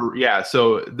is,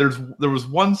 so there was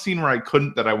one scene where I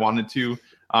couldn't that I wanted to,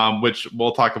 which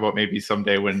we'll talk about maybe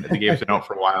someday when the game's been out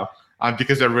for a while,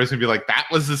 because everybody's gonna be like, that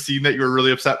was the scene that you were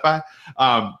really upset by.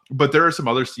 But there are some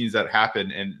other scenes that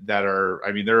happen and that are,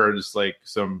 I mean, there are just like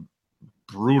some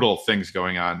brutal things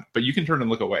going on, but you can turn and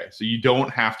look away, so you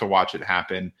don't have to watch it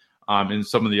happen. In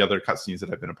some of the other cutscenes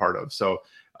that I've been a part of, so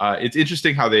it's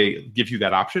interesting how they give you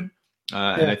that option,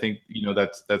 and I think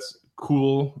that's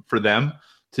cool for them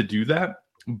to do that.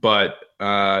 But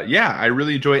I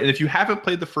really enjoy it. And if you haven't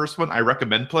played the first one, I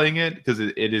recommend playing it because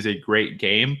it is a great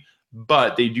game.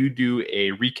 But they do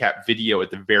a recap video at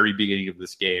the very beginning of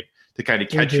this game to kind of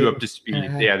catch you up to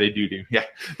speed. Yeah, they do. Yeah,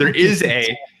 there is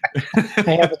a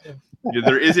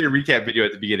there is a recap video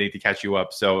at the beginning to catch you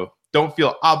up. So don't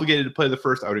feel obligated to play the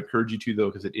first. I would encourage you to, though,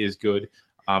 because it is good.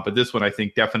 But this one, I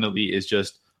think, definitely is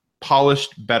just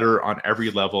polished better on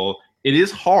every level. It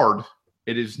is hard.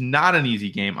 It is not an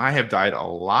easy game. I have died a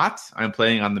lot. I'm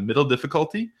playing on the middle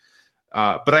difficulty.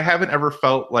 But I haven't ever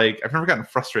felt like, I've never gotten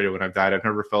frustrated when I've died. I've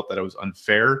never felt that it was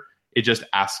unfair. It just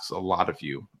asks a lot of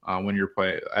you when you're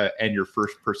playing and your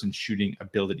first person shooting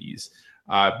abilities.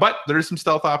 But there's some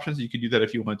stealth options. You can do that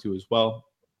if you want to as well.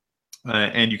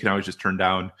 And you can always just turn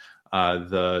down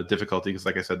the difficulty because,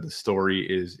 like I said, the story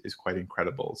is quite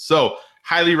incredible. So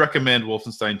highly recommend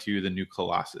Wolfenstein 2, The New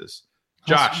Colossus.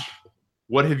 Josh, awesome.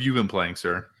 What have you been playing,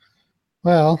 sir?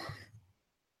 Well,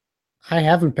 I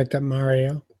haven't picked up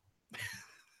Mario,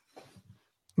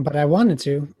 but I wanted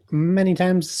to many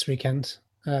times this weekend.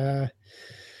 I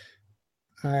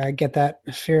get that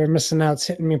fear of missing out's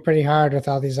hitting me pretty hard with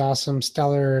all these awesome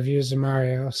stellar reviews of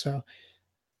Mario, so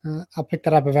I'll pick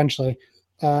that up eventually.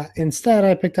 Instead,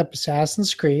 I picked up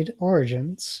Assassin's Creed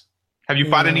Origins. Have you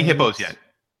fought any hippos yet?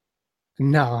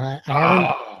 No, I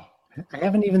haven't. I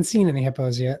haven't even seen any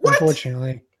hippos yet,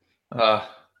 unfortunately.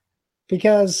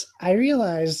 Because I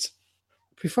realized,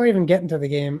 before I even get into the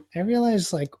game, I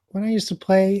realized like when I used to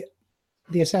play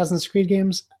the Assassin's Creed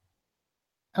games,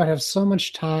 I would have so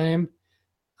much time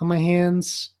on my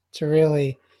hands to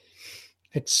really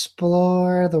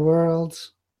explore the world,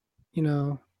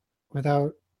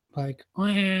 without like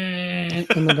in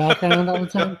the background all the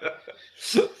time.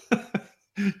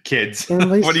 Kids, what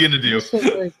are you going to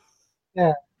do?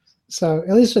 Yeah. So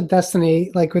at least with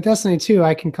Destiny, like with Destiny 2,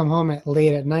 I can come home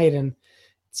late at night and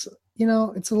it's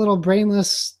a little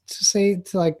brainless to say,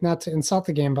 to like not to insult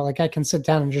the game, but like I can sit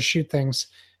down and just shoot things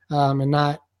and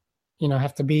not,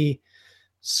 have to be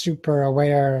super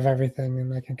aware of everything,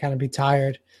 and I can kind of be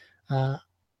tired.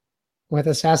 With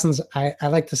Assassins, I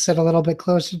like to sit a little bit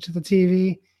closer to the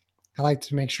TV. I like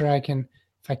to make sure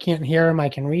if I can't hear them, I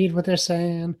can read what they're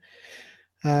saying.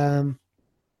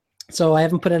 So I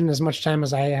haven't put in as much time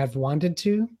as I have wanted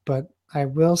to, but I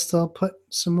will still put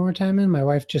some more time in. My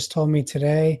wife just told me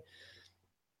today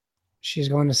she's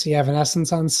going to see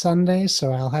Evanescence on Sunday,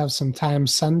 so I'll have some time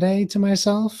Sunday to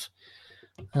myself.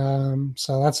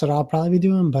 So that's what I'll probably be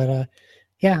doing. But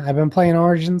I've been playing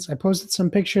Origins. I posted some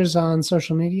pictures on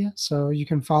social media, so you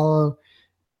can follow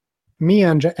me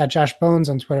at Josh Bones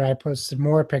on Twitter. I posted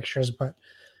more pictures, but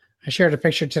I shared a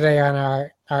picture today on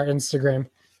our Instagram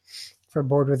for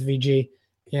Board with VG,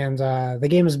 and the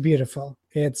game is beautiful.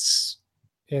 It's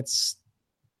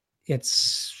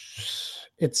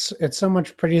so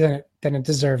much prettier than it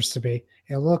deserves to be.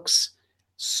 It looks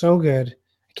so good.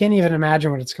 I can't even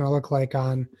imagine what it's going to look like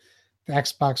on the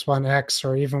Xbox One X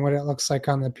or even what it looks like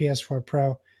on the PS4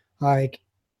 Pro. Like,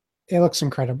 it looks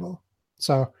incredible.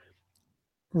 So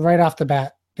right off the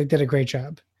bat, they did a great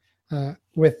job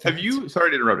with that.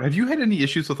 Sorry to interrupt. Have you had any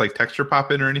issues with like texture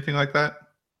pop-in or anything like that?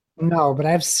 No, but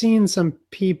I've seen some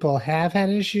people have had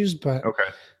issues, but okay.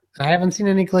 I haven't seen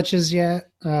any glitches yet.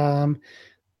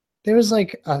 There was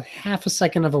like a half a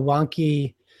second of a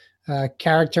wonky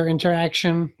character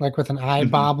interaction, like with an eye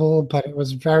bobble, but it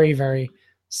was very, very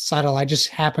subtle. I just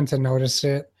happened to notice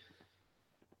it,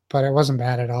 but it wasn't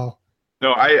bad at all.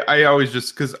 No, I always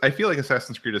just, because I feel like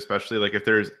Assassin's Creed, especially, like if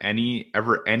there's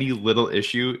ever any little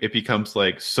issue, it becomes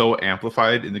like so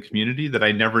amplified in the community that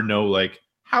I never know like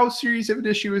how serious of an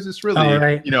issue is this really?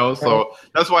 Right. So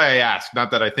that's why I ask.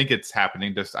 Not that I think it's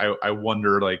happening. Just I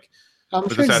wonder like. I'm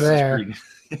sure it's there.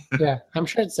 Yeah, I'm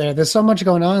sure it's there. There's so much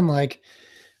going on. Like,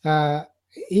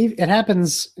 it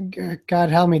happens. God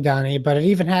help me, Donnie, but it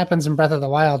even happens in Breath of the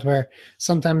Wild where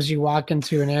sometimes you walk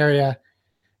into an area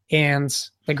and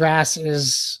the grass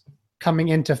is coming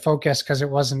into focus because it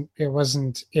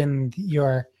wasn't in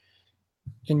your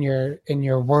in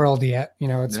your world yet. You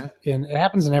know, it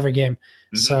happens in every game.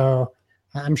 Mm-hmm. So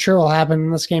I'm sure it will happen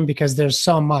in this game because there's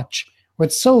so much.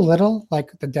 With so little,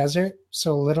 like the desert,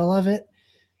 so little of it,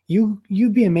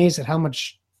 you'd be amazed at how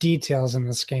much details in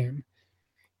this game.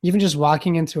 Even just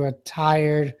walking into a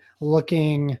tired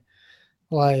looking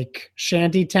like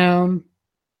shanty town,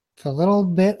 the little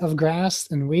bit of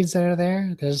grass and weeds that are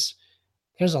there, there's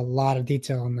a lot of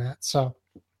detail in that. So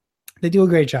they do a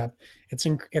great job.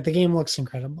 The game looks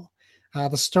incredible.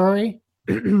 The story,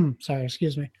 sorry,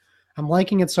 excuse me. I'm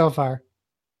liking it so far.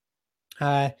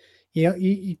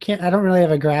 You can't. I don't really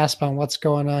have a grasp on what's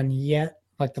going on yet,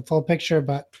 like the full picture.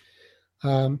 But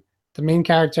the main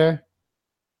character,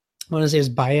 I want to say is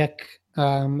Bayek,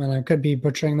 and I could be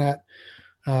butchering that.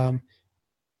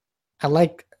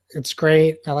 It's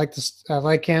great. I like this. I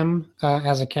like him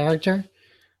as a character.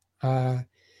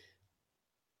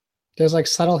 There's like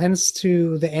subtle hints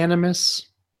to the Animus,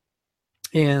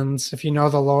 and if you know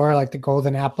the lore, like the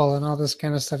golden apple and all this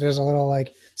kind of stuff, there's a little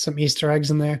like some Easter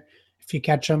eggs in there if you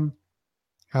catch them.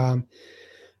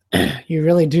 You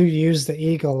really do use the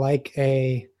eagle like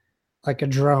a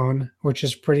drone, which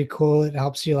is pretty cool. It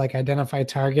helps you like identify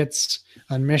targets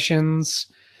on missions.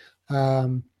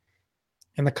 And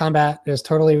the combat is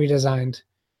totally redesigned,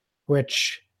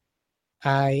 which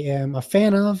I am a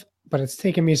fan of, but it's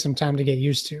taken me some time to get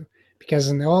used to because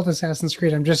in the old Assassin's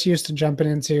Creed, I'm just used to jumping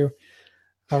into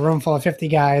a room full of 50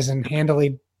 guys and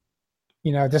handily,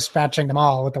 dispatching them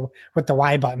all with the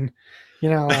Y button,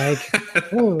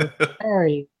 like, ooh,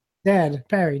 Parry dead.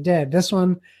 This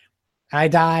one,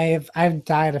 I've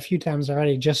died a few times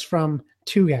already just from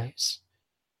two guys.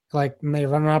 Like, and they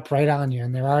run up right on you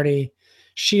and they're already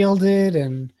shielded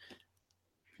and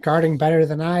guarding better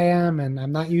than I am, and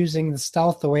I'm not using the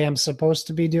stealth the way I'm supposed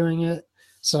to be doing it.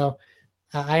 So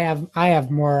I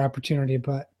have more opportunity,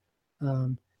 but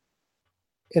in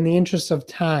the interest of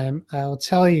time, I'll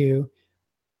tell you,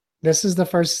 this is the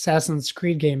first Assassin's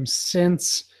Creed game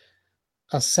since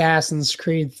Assassin's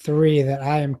Creed 3 that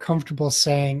I am comfortable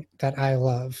saying that I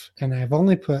love, and I've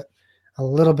only put a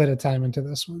little bit of time into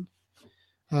this one.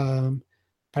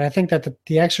 But I think that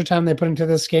the extra time they put into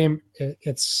this game,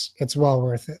 it's well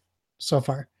worth it so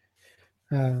far.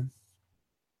 That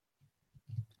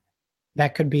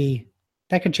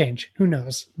could change. Who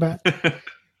knows? But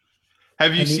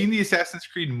have you seen the Assassin's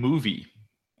Creed movie?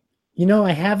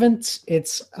 I haven't.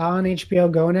 It's on HBO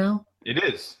Go now. It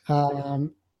is.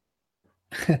 I'll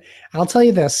tell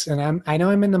you this, and I know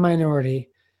I'm in the minority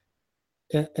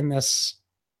in this.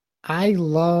 I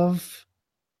love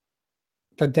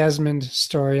the Desmond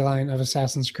storyline of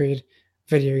Assassin's Creed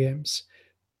video games.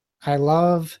 I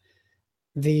love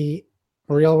the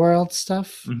real world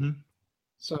stuff. Mm-hmm.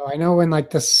 So I know when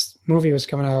like this movie was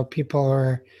coming out, people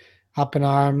were up in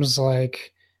arms,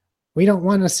 like, we don't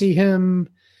want to see him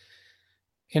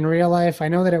in real life. I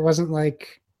know that it wasn't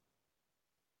like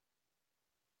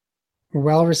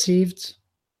well received.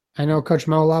 I know Coach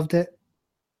Mo loved it.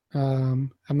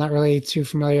 I'm not really too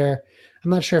familiar. I'm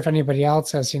not sure if anybody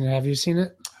else has seen it. Have you seen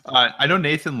it? I know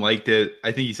Nathan liked it.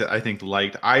 I think he said,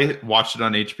 liked. I watched it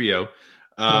on HBO.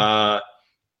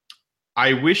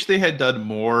 I wish they had done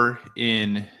more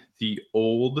in the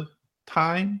old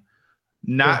time,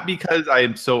 not because I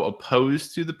am so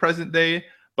opposed to the present day,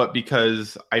 but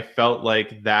because I felt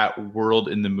like that world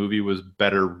in the movie was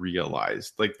better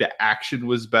realized. Like the action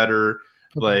was better.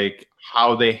 Like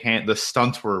how they the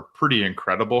stunts were pretty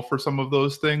incredible for some of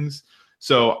those things.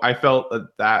 So I felt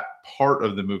that part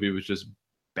of the movie was just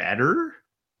better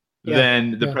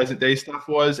than the present day stuff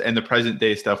was. And the present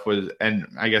day stuff was, and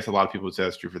I guess a lot of people would say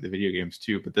that's true for the video games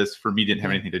too, but this for me didn't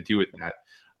have anything to do with that.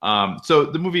 So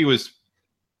the movie was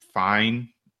fine.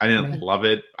 I didn't love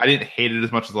it. I didn't hate it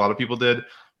as much as a lot of people did,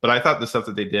 but I thought the stuff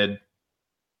that they did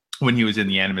when he was in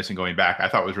the Animus and going back, I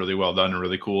thought was really well done and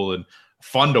really cool and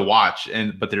fun to watch.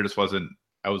 But there just wasn't,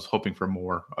 I was hoping for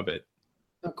more of it.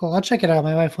 Oh, cool. I'll check it out.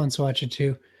 My wife wants to watch it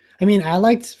too. I mean, I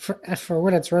liked, for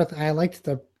what it's worth, I liked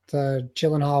the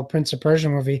Gyllenhaal Prince of Persia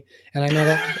movie, and I know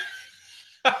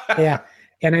that,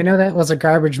 and I know that was a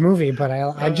garbage movie, but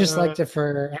I just liked it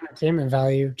for entertainment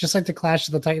value, just like the Clash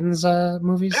of the Titans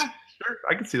movies. Yeah, sure,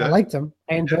 I can see that. I liked them.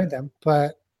 I enjoyed them,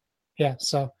 but yeah.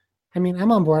 So, I mean,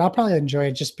 I'm on board. I'll probably enjoy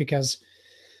it just because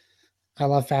I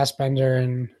love Fassbender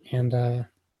and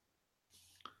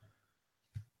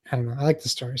I don't know. I like the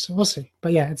story, so we'll see.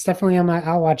 But yeah, it's definitely on my.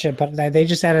 I'll watch it. But they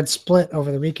just added Split over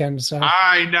the weekend, so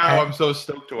I know. I'm so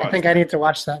stoked to watch. I think I need to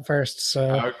watch that first.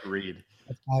 So agreed.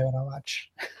 That's probably what I'll watch.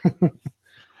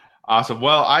 Awesome.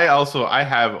 Well, I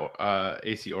have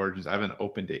AC Origins. I haven't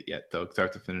opened it yet though, because I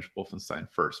have to finish Wolfenstein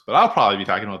first. But I'll probably be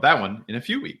talking about that one in a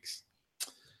few weeks.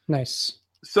 Nice.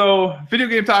 So, video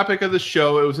game topic of the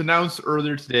show. It was announced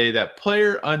earlier today that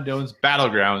PlayerUnknown's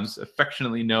Battlegrounds,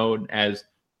 affectionately known as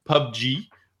PUBG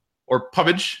or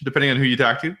PUBG, depending on who you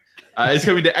talk to, is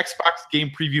coming to Xbox Game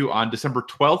Preview on December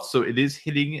 12th. So it is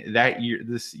hitting that year,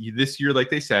 this year,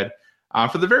 like they said,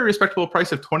 for the very respectable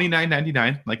price of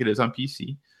 $29.99, like it is on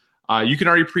PC. You can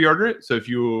already pre-order it. So if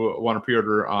you want to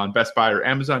pre-order on Best Buy or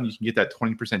Amazon, you can get that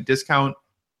 20% discount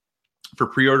for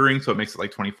pre-ordering. So it makes it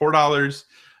like $24.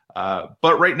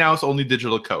 But right now it's only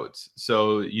digital codes.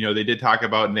 So, they did talk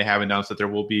about, and they have announced that there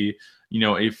will be,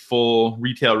 a full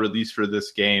retail release for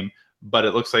this game. But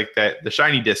it looks like that the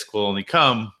shiny disc will only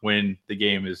come when the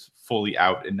game is fully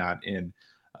out and not in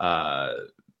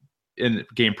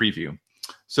game preview.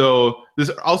 So this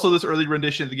early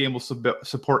rendition of the game will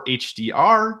support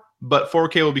HDR, but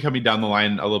 4K will be coming down the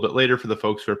line a little bit later for the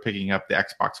folks who are picking up the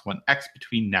Xbox One X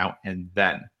between now and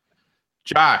then.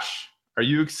 Josh, are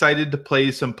you excited to play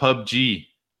some PUBG?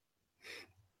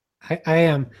 I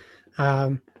am.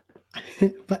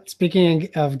 But speaking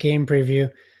of game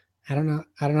preview, I don't know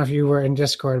if you were in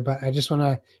Discord, but I just want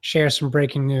to share some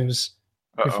breaking news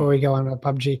before we go on with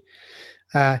PUBG.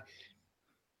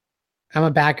 I'm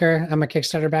a backer. I'm a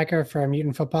Kickstarter backer for a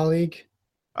Mutant Football League.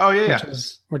 Oh yeah,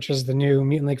 which is the new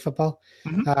Mutant League Football.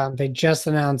 Mm-hmm. They just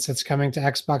announced it's coming to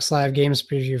Xbox Live Games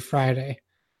Preview Friday.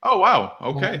 Oh wow,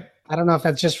 okay. I don't know if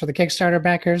that's just for the Kickstarter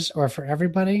backers or for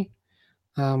everybody,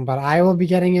 but I will be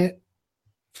getting it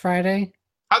Friday.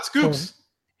 Hot scoops.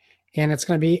 And it's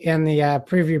going to be in the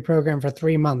preview program for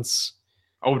 3 months.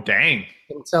 Oh dang!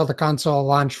 Until the console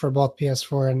launch for both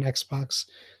PS4 and Xbox.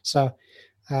 So.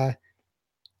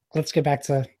 Let's get back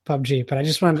to PUBG, but I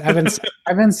just wanted. I've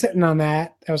been sitting on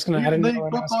that. I didn't know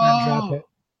when I was gonna drop it,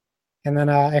 and then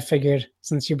I figured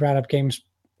since you brought up games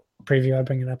preview, I'd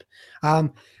bring it up.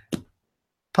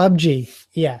 PUBG,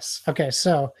 yes. Okay,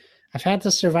 so I've had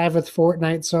to survive with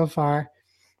Fortnite so far,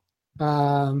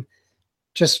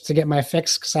 just to get my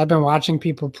fix because I've been watching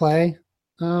people play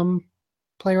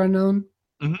PlayerUnknown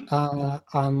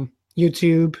on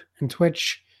YouTube and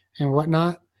Twitch and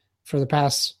whatnot for the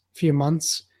past few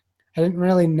months. I didn't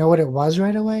really know what it was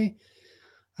right away.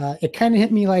 It kind of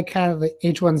hit me like kind of the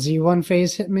H1Z1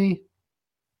 phase hit me.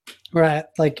 Where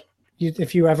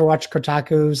if you ever watch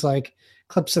Kotaku's like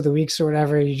clips of the weeks or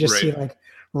whatever, you just see like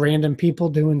random people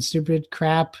doing stupid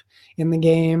crap in the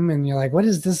game. And you're like, what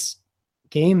is this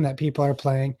game that people are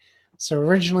playing? So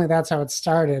originally that's how it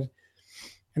started.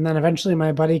 And then eventually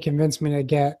my buddy convinced me to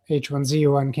get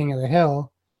H1Z1 King of the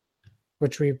Hill,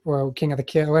 or King of the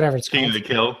Kill, whatever it's called. King of the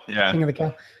Kill, yeah. King of the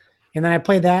Kill. And then I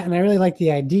played that, and I really liked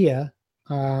the idea,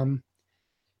 but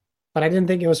I didn't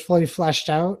think it was fully fleshed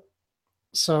out.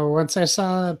 So once I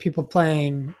saw people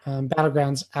playing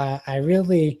Battlegrounds,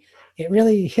 it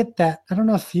really hit that. I don't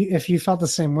know if you felt the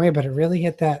same way, but it really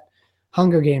hit that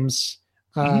Hunger Games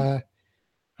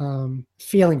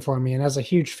feeling for me. And as a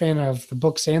huge fan of the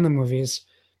books and the movies,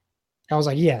 I was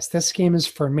like, yes, this game is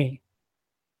for me.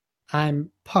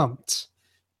 I'm pumped.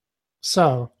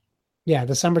 So, yeah,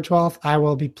 December 12th, I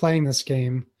will be playing this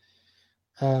game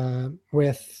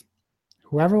with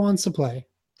whoever wants to play.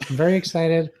 I'm very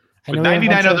excited. With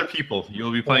 99 other people.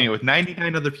 You'll be playing it with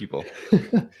 99 other people.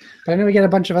 But I know we get a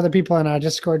bunch of other people in our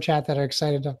Discord chat that are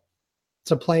excited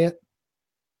to play it.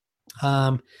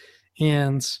 And,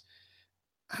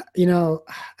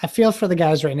 I feel for the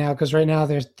guys right now because right now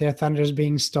their Thunder's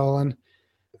being stolen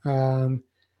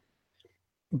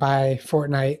by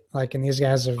Fortnite, and these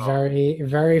guys are very,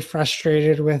 very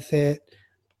frustrated with it.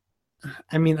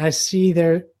 I mean, I see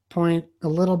their point a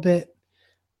little bit,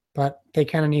 but they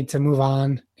kind of need to move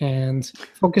on and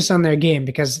focus on their game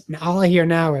because all I hear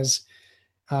now is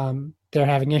they're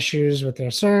having issues with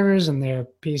their servers and their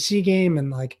PC game.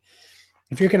 And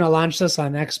if you're going to launch this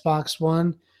on Xbox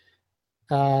One,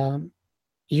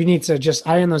 you need to just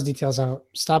iron those details out.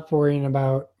 Stop worrying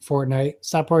about Fortnite.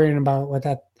 Stop worrying about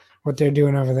what they're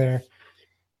doing over there.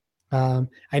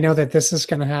 I know that this is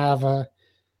going to have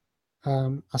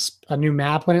a new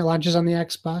map when it launches on the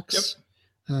Xbox.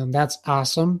 Yep. That's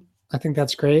awesome. I think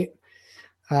that's great.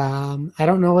 I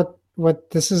don't know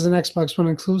what this is an Xbox One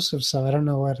exclusive, so I don't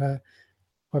know what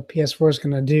PS4 is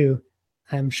going to do.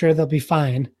 I'm sure they'll be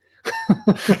fine.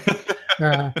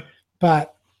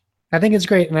 But I think it's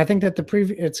great, and I think that the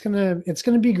preview it's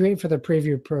gonna be great for the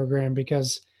preview program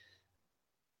because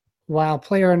while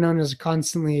PlayerUnknown is a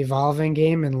constantly evolving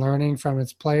game and learning from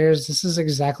its players, this is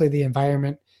exactly the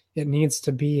environment it needs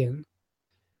to be in.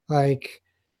 I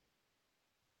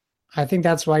think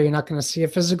that's why you're not going to see a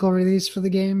physical release for the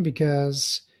game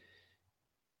because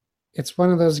it's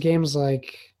one of those games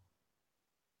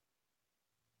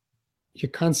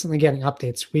you're constantly getting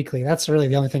updates weekly. That's really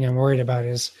the only thing I'm worried about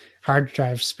is hard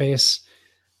drive space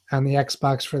on the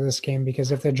Xbox for this game,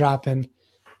 because if they're dropping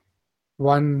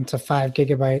 1 to 5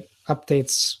 gigabyte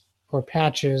updates or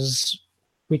patches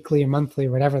weekly, monthly,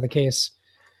 whatever the case,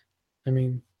 I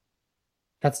mean,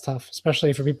 that's tough,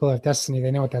 especially for people who have Destiny.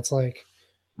 They know what that's like.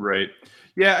 Right.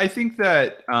 Yeah, I think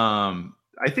that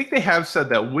I think they have said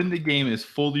that when the game is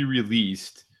fully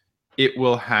released, it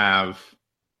will have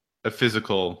a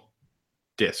physical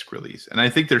disc release. And I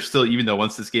think there's still, even though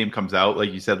once this game comes out,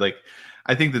 like you said, like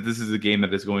I think that this is a game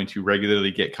that is going to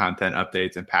regularly get content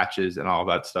updates and patches and all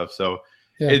that stuff. So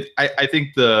I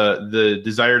think the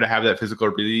desire to have that physical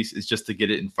release is just to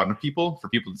get it in front of people, for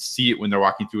people to see it when they're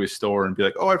walking through a store and be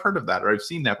like, oh, I've heard of that, or I've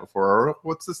seen that before, or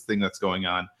what's this thing that's going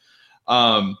on?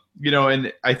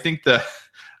 And I think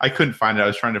I couldn't find it. I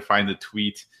was trying to find the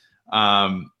tweet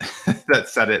that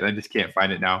said it, and I just can't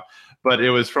find it now. But it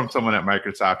was from someone at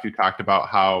Microsoft who talked about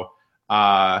how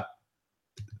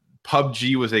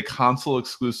PUBG was a console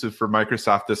exclusive for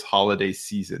Microsoft this holiday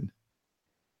season.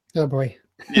 Oh boy.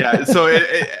 Yeah. So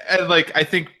and like I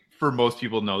think for most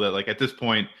people know that like at this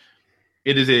point,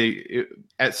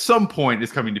 at some point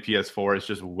it's coming to PS4. It's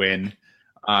just when,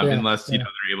 unless they're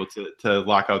able to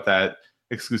lock out that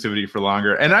exclusivity for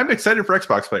longer. And I'm excited for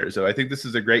Xbox players, though. I think this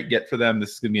is a great get for them.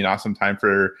 This is going to be an awesome time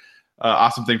for.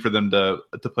 Awesome thing for them to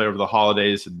play over the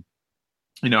holidays. And,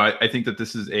 I think that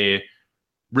this is a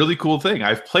really cool thing.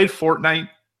 I've played Fortnite.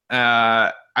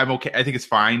 I'm okay. I think it's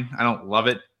fine. I don't love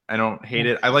it. I don't hate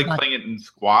it. I like playing it in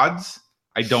squads.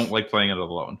 I don't like playing it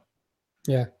alone.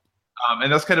 Yeah.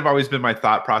 And that's kind of always been my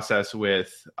thought process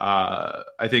with,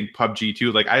 I think PUBG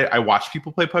too. Like I watch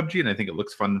people play PUBG and I think it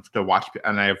looks fun to watch,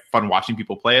 and I have fun watching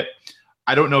people play it.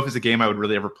 I don't know if it's a game I would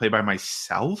really ever play by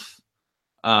myself.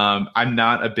 I'm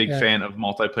not a big fan of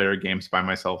multiplayer games by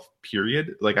myself,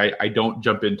 period. Like I don't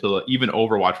jump into even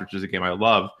Overwatch, which is a game I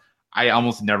love. I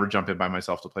almost never jump in by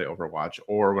myself to play Overwatch,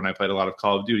 or when I played a lot of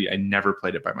Call of Duty, I never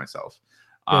played it by myself.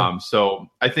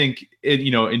 So I think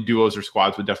in duos or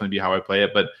squads would definitely be how I play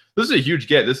it, but this is a huge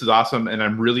get. This is awesome. And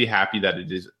I'm really happy that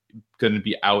it is going to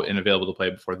be out and available to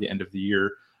play before the end of the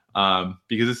year.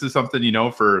 Because this is something,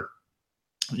 for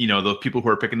the people who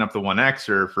are picking up the One X,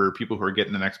 or for people who are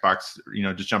getting an Xbox,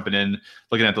 just jumping in,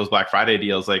 looking at those Black Friday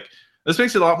deals, like this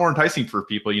makes it a lot more enticing for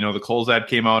people. The Kohl's ad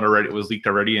came out already; it was leaked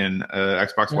already, and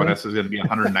Xbox One S is going to be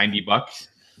 $190.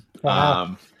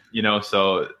 Wow.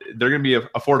 So they're going to be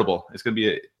affordable. It's going to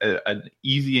be an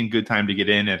easy and good time to get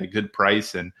in at a good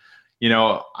price. And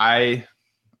I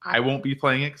won't be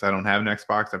playing it because I don't have an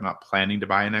Xbox. I'm not planning to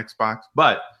buy an Xbox,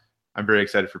 but I'm very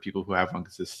excited for people who have one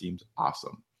because this seems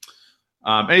awesome.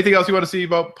 Anything else you want to see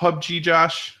about PUBG,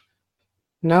 Josh?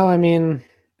 No, I mean,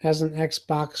 as an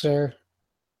Xboxer,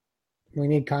 we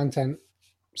need content.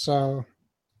 So,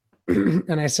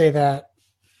 and I say that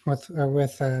with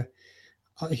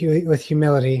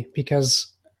humility,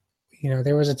 because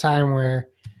there was a time where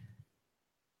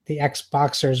the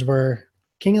Xboxers were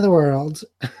king of the world,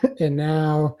 and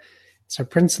now it's a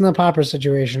prince and the pauper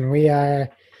situation. We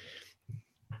are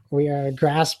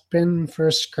grasping for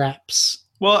scraps.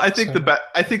 Well, I think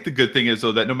the good thing is,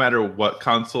 though, that no matter what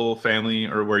console family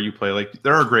or where you play, like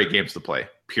there are great games to play,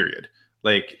 period.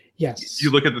 Like, yes,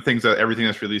 you look at everything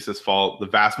that's released this fall, the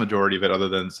vast majority of it, other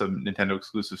than some Nintendo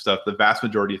exclusive stuff, the vast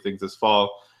majority of things this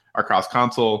fall are cross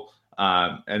console.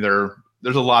 And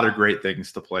there's a lot of great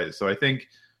things to play. So I think,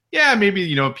 maybe,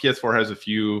 PS4 has a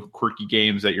few quirky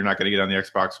games that you're not going to get on the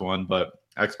Xbox One, but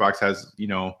Xbox has,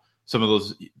 some of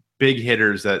those big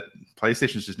hitters that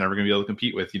PlayStation's just never going to be able to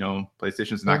compete with.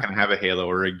 PlayStation's not going to have a Halo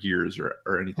or a Gears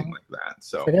or anything like that.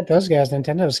 So forget those guys.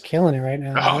 Nintendo's killing it right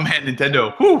now. Oh man,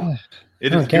 Nintendo! Whew.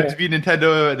 It is good to be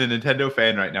Nintendo and a Nintendo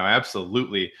fan right now.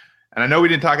 Absolutely. And I know we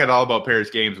didn't talk at all about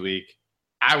Paris Games Week.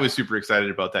 I was super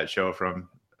excited about that show from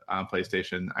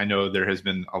PlayStation. I know there has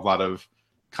been a lot of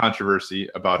controversy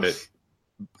about it.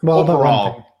 Well,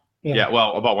 overall.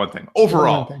 About one thing.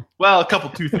 Overall,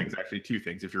 two things actually. Two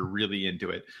things if you're really into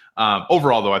it.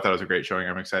 Overall, though, I thought it was a great showing.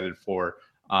 I'm excited for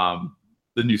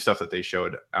the new stuff that they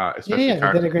showed. Especially they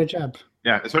did a great job.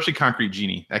 Yeah, especially Concrete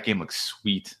Genie. That game looks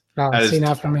sweet. Oh, see,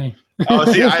 not for me.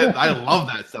 I love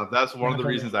that stuff. That's one of the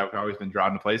reasons I've always been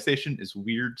drawn to PlayStation, is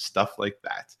weird stuff like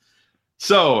that.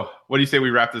 So, what do you say we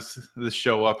wrap this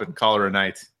show up and call her a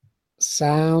night?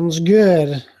 Sounds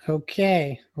good.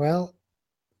 Okay. Well,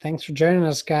 thanks for joining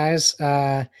us, guys.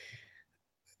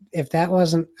 If that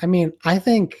wasn't, I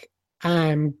think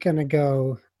I'm going to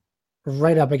go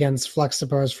right up against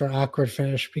Fluxapose for awkward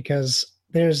finish, because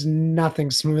there's nothing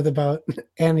smooth about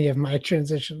any of my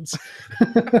transitions.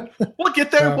 We'll get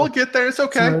there. It's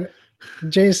okay.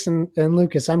 Jason and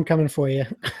Lucas, I'm coming for you.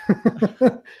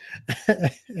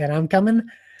 And I'm coming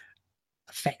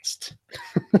fast.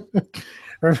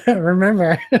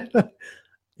 Remember,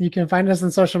 you can find us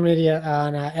on social media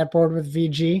on at Board with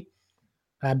VG,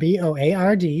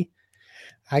 BOARD.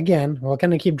 Again, we're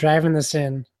going to keep driving this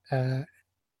in.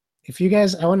 If you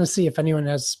guys, I want to see if anyone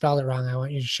has spelled it wrong. I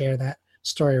want you to share that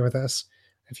story with us.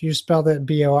 If you spelled it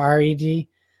BORED,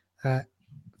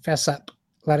 fess up.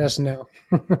 Let us know.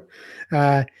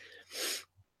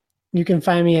 You can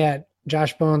find me at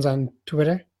Josh Bones on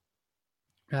Twitter.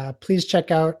 Please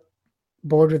check out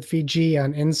Board with VG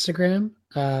on Instagram.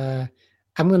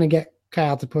 I'm going to get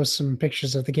Kyle to post some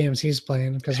pictures of the games he's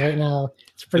playing because right now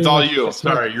it's all you.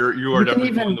 Sorry, you are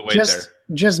definitely pulling the weight there.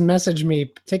 Just message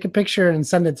me, take a picture and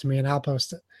send it to me and I'll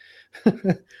post it.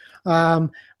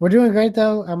 We're doing great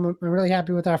though. I'm really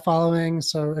happy with our following.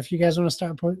 So if you guys want to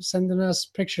start sending us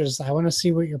pictures, I want to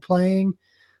see what you're playing.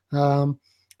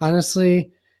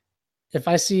 Honestly, if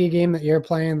I see a game that you're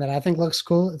playing that I think looks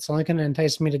cool, it's only going to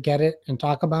entice me to get it and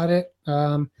talk about it.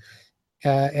 And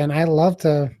I love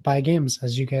to buy games,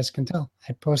 as you guys can tell.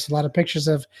 I post a lot of pictures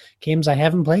of games I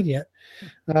haven't played yet.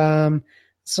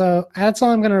 So that's all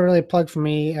I'm going to really plug for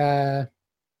me. I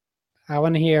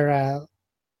want to hear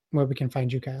where we can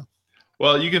find you, Kyle.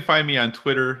 Well, you can find me on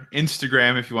Twitter,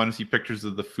 Instagram, if you want to see pictures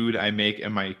of the food I make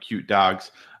and my cute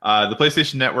dogs. The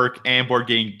PlayStation Network and Board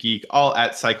Game Geek, all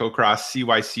at Cycocross,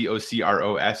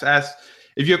 CYCOCROSS.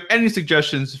 If you have any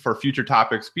suggestions for future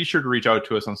topics, be sure to reach out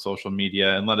to us on social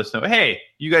media and let us know, hey,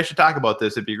 you guys should talk about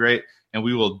this. It'd be great. And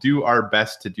we will do our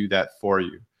best to do that for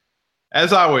you.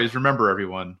 As always, remember,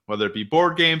 everyone, whether it be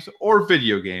board games or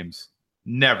video games,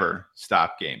 never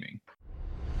stop gaming.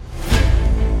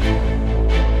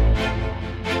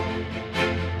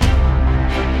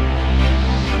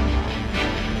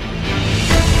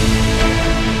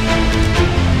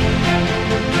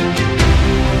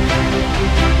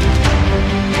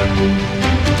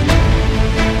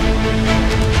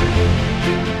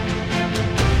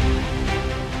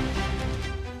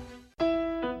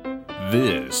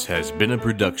 This has been a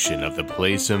production of the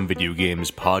Play Some Video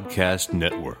Games Podcast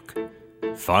Network.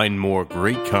 Find more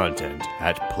great content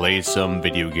at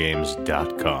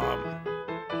playsomevideogames.com.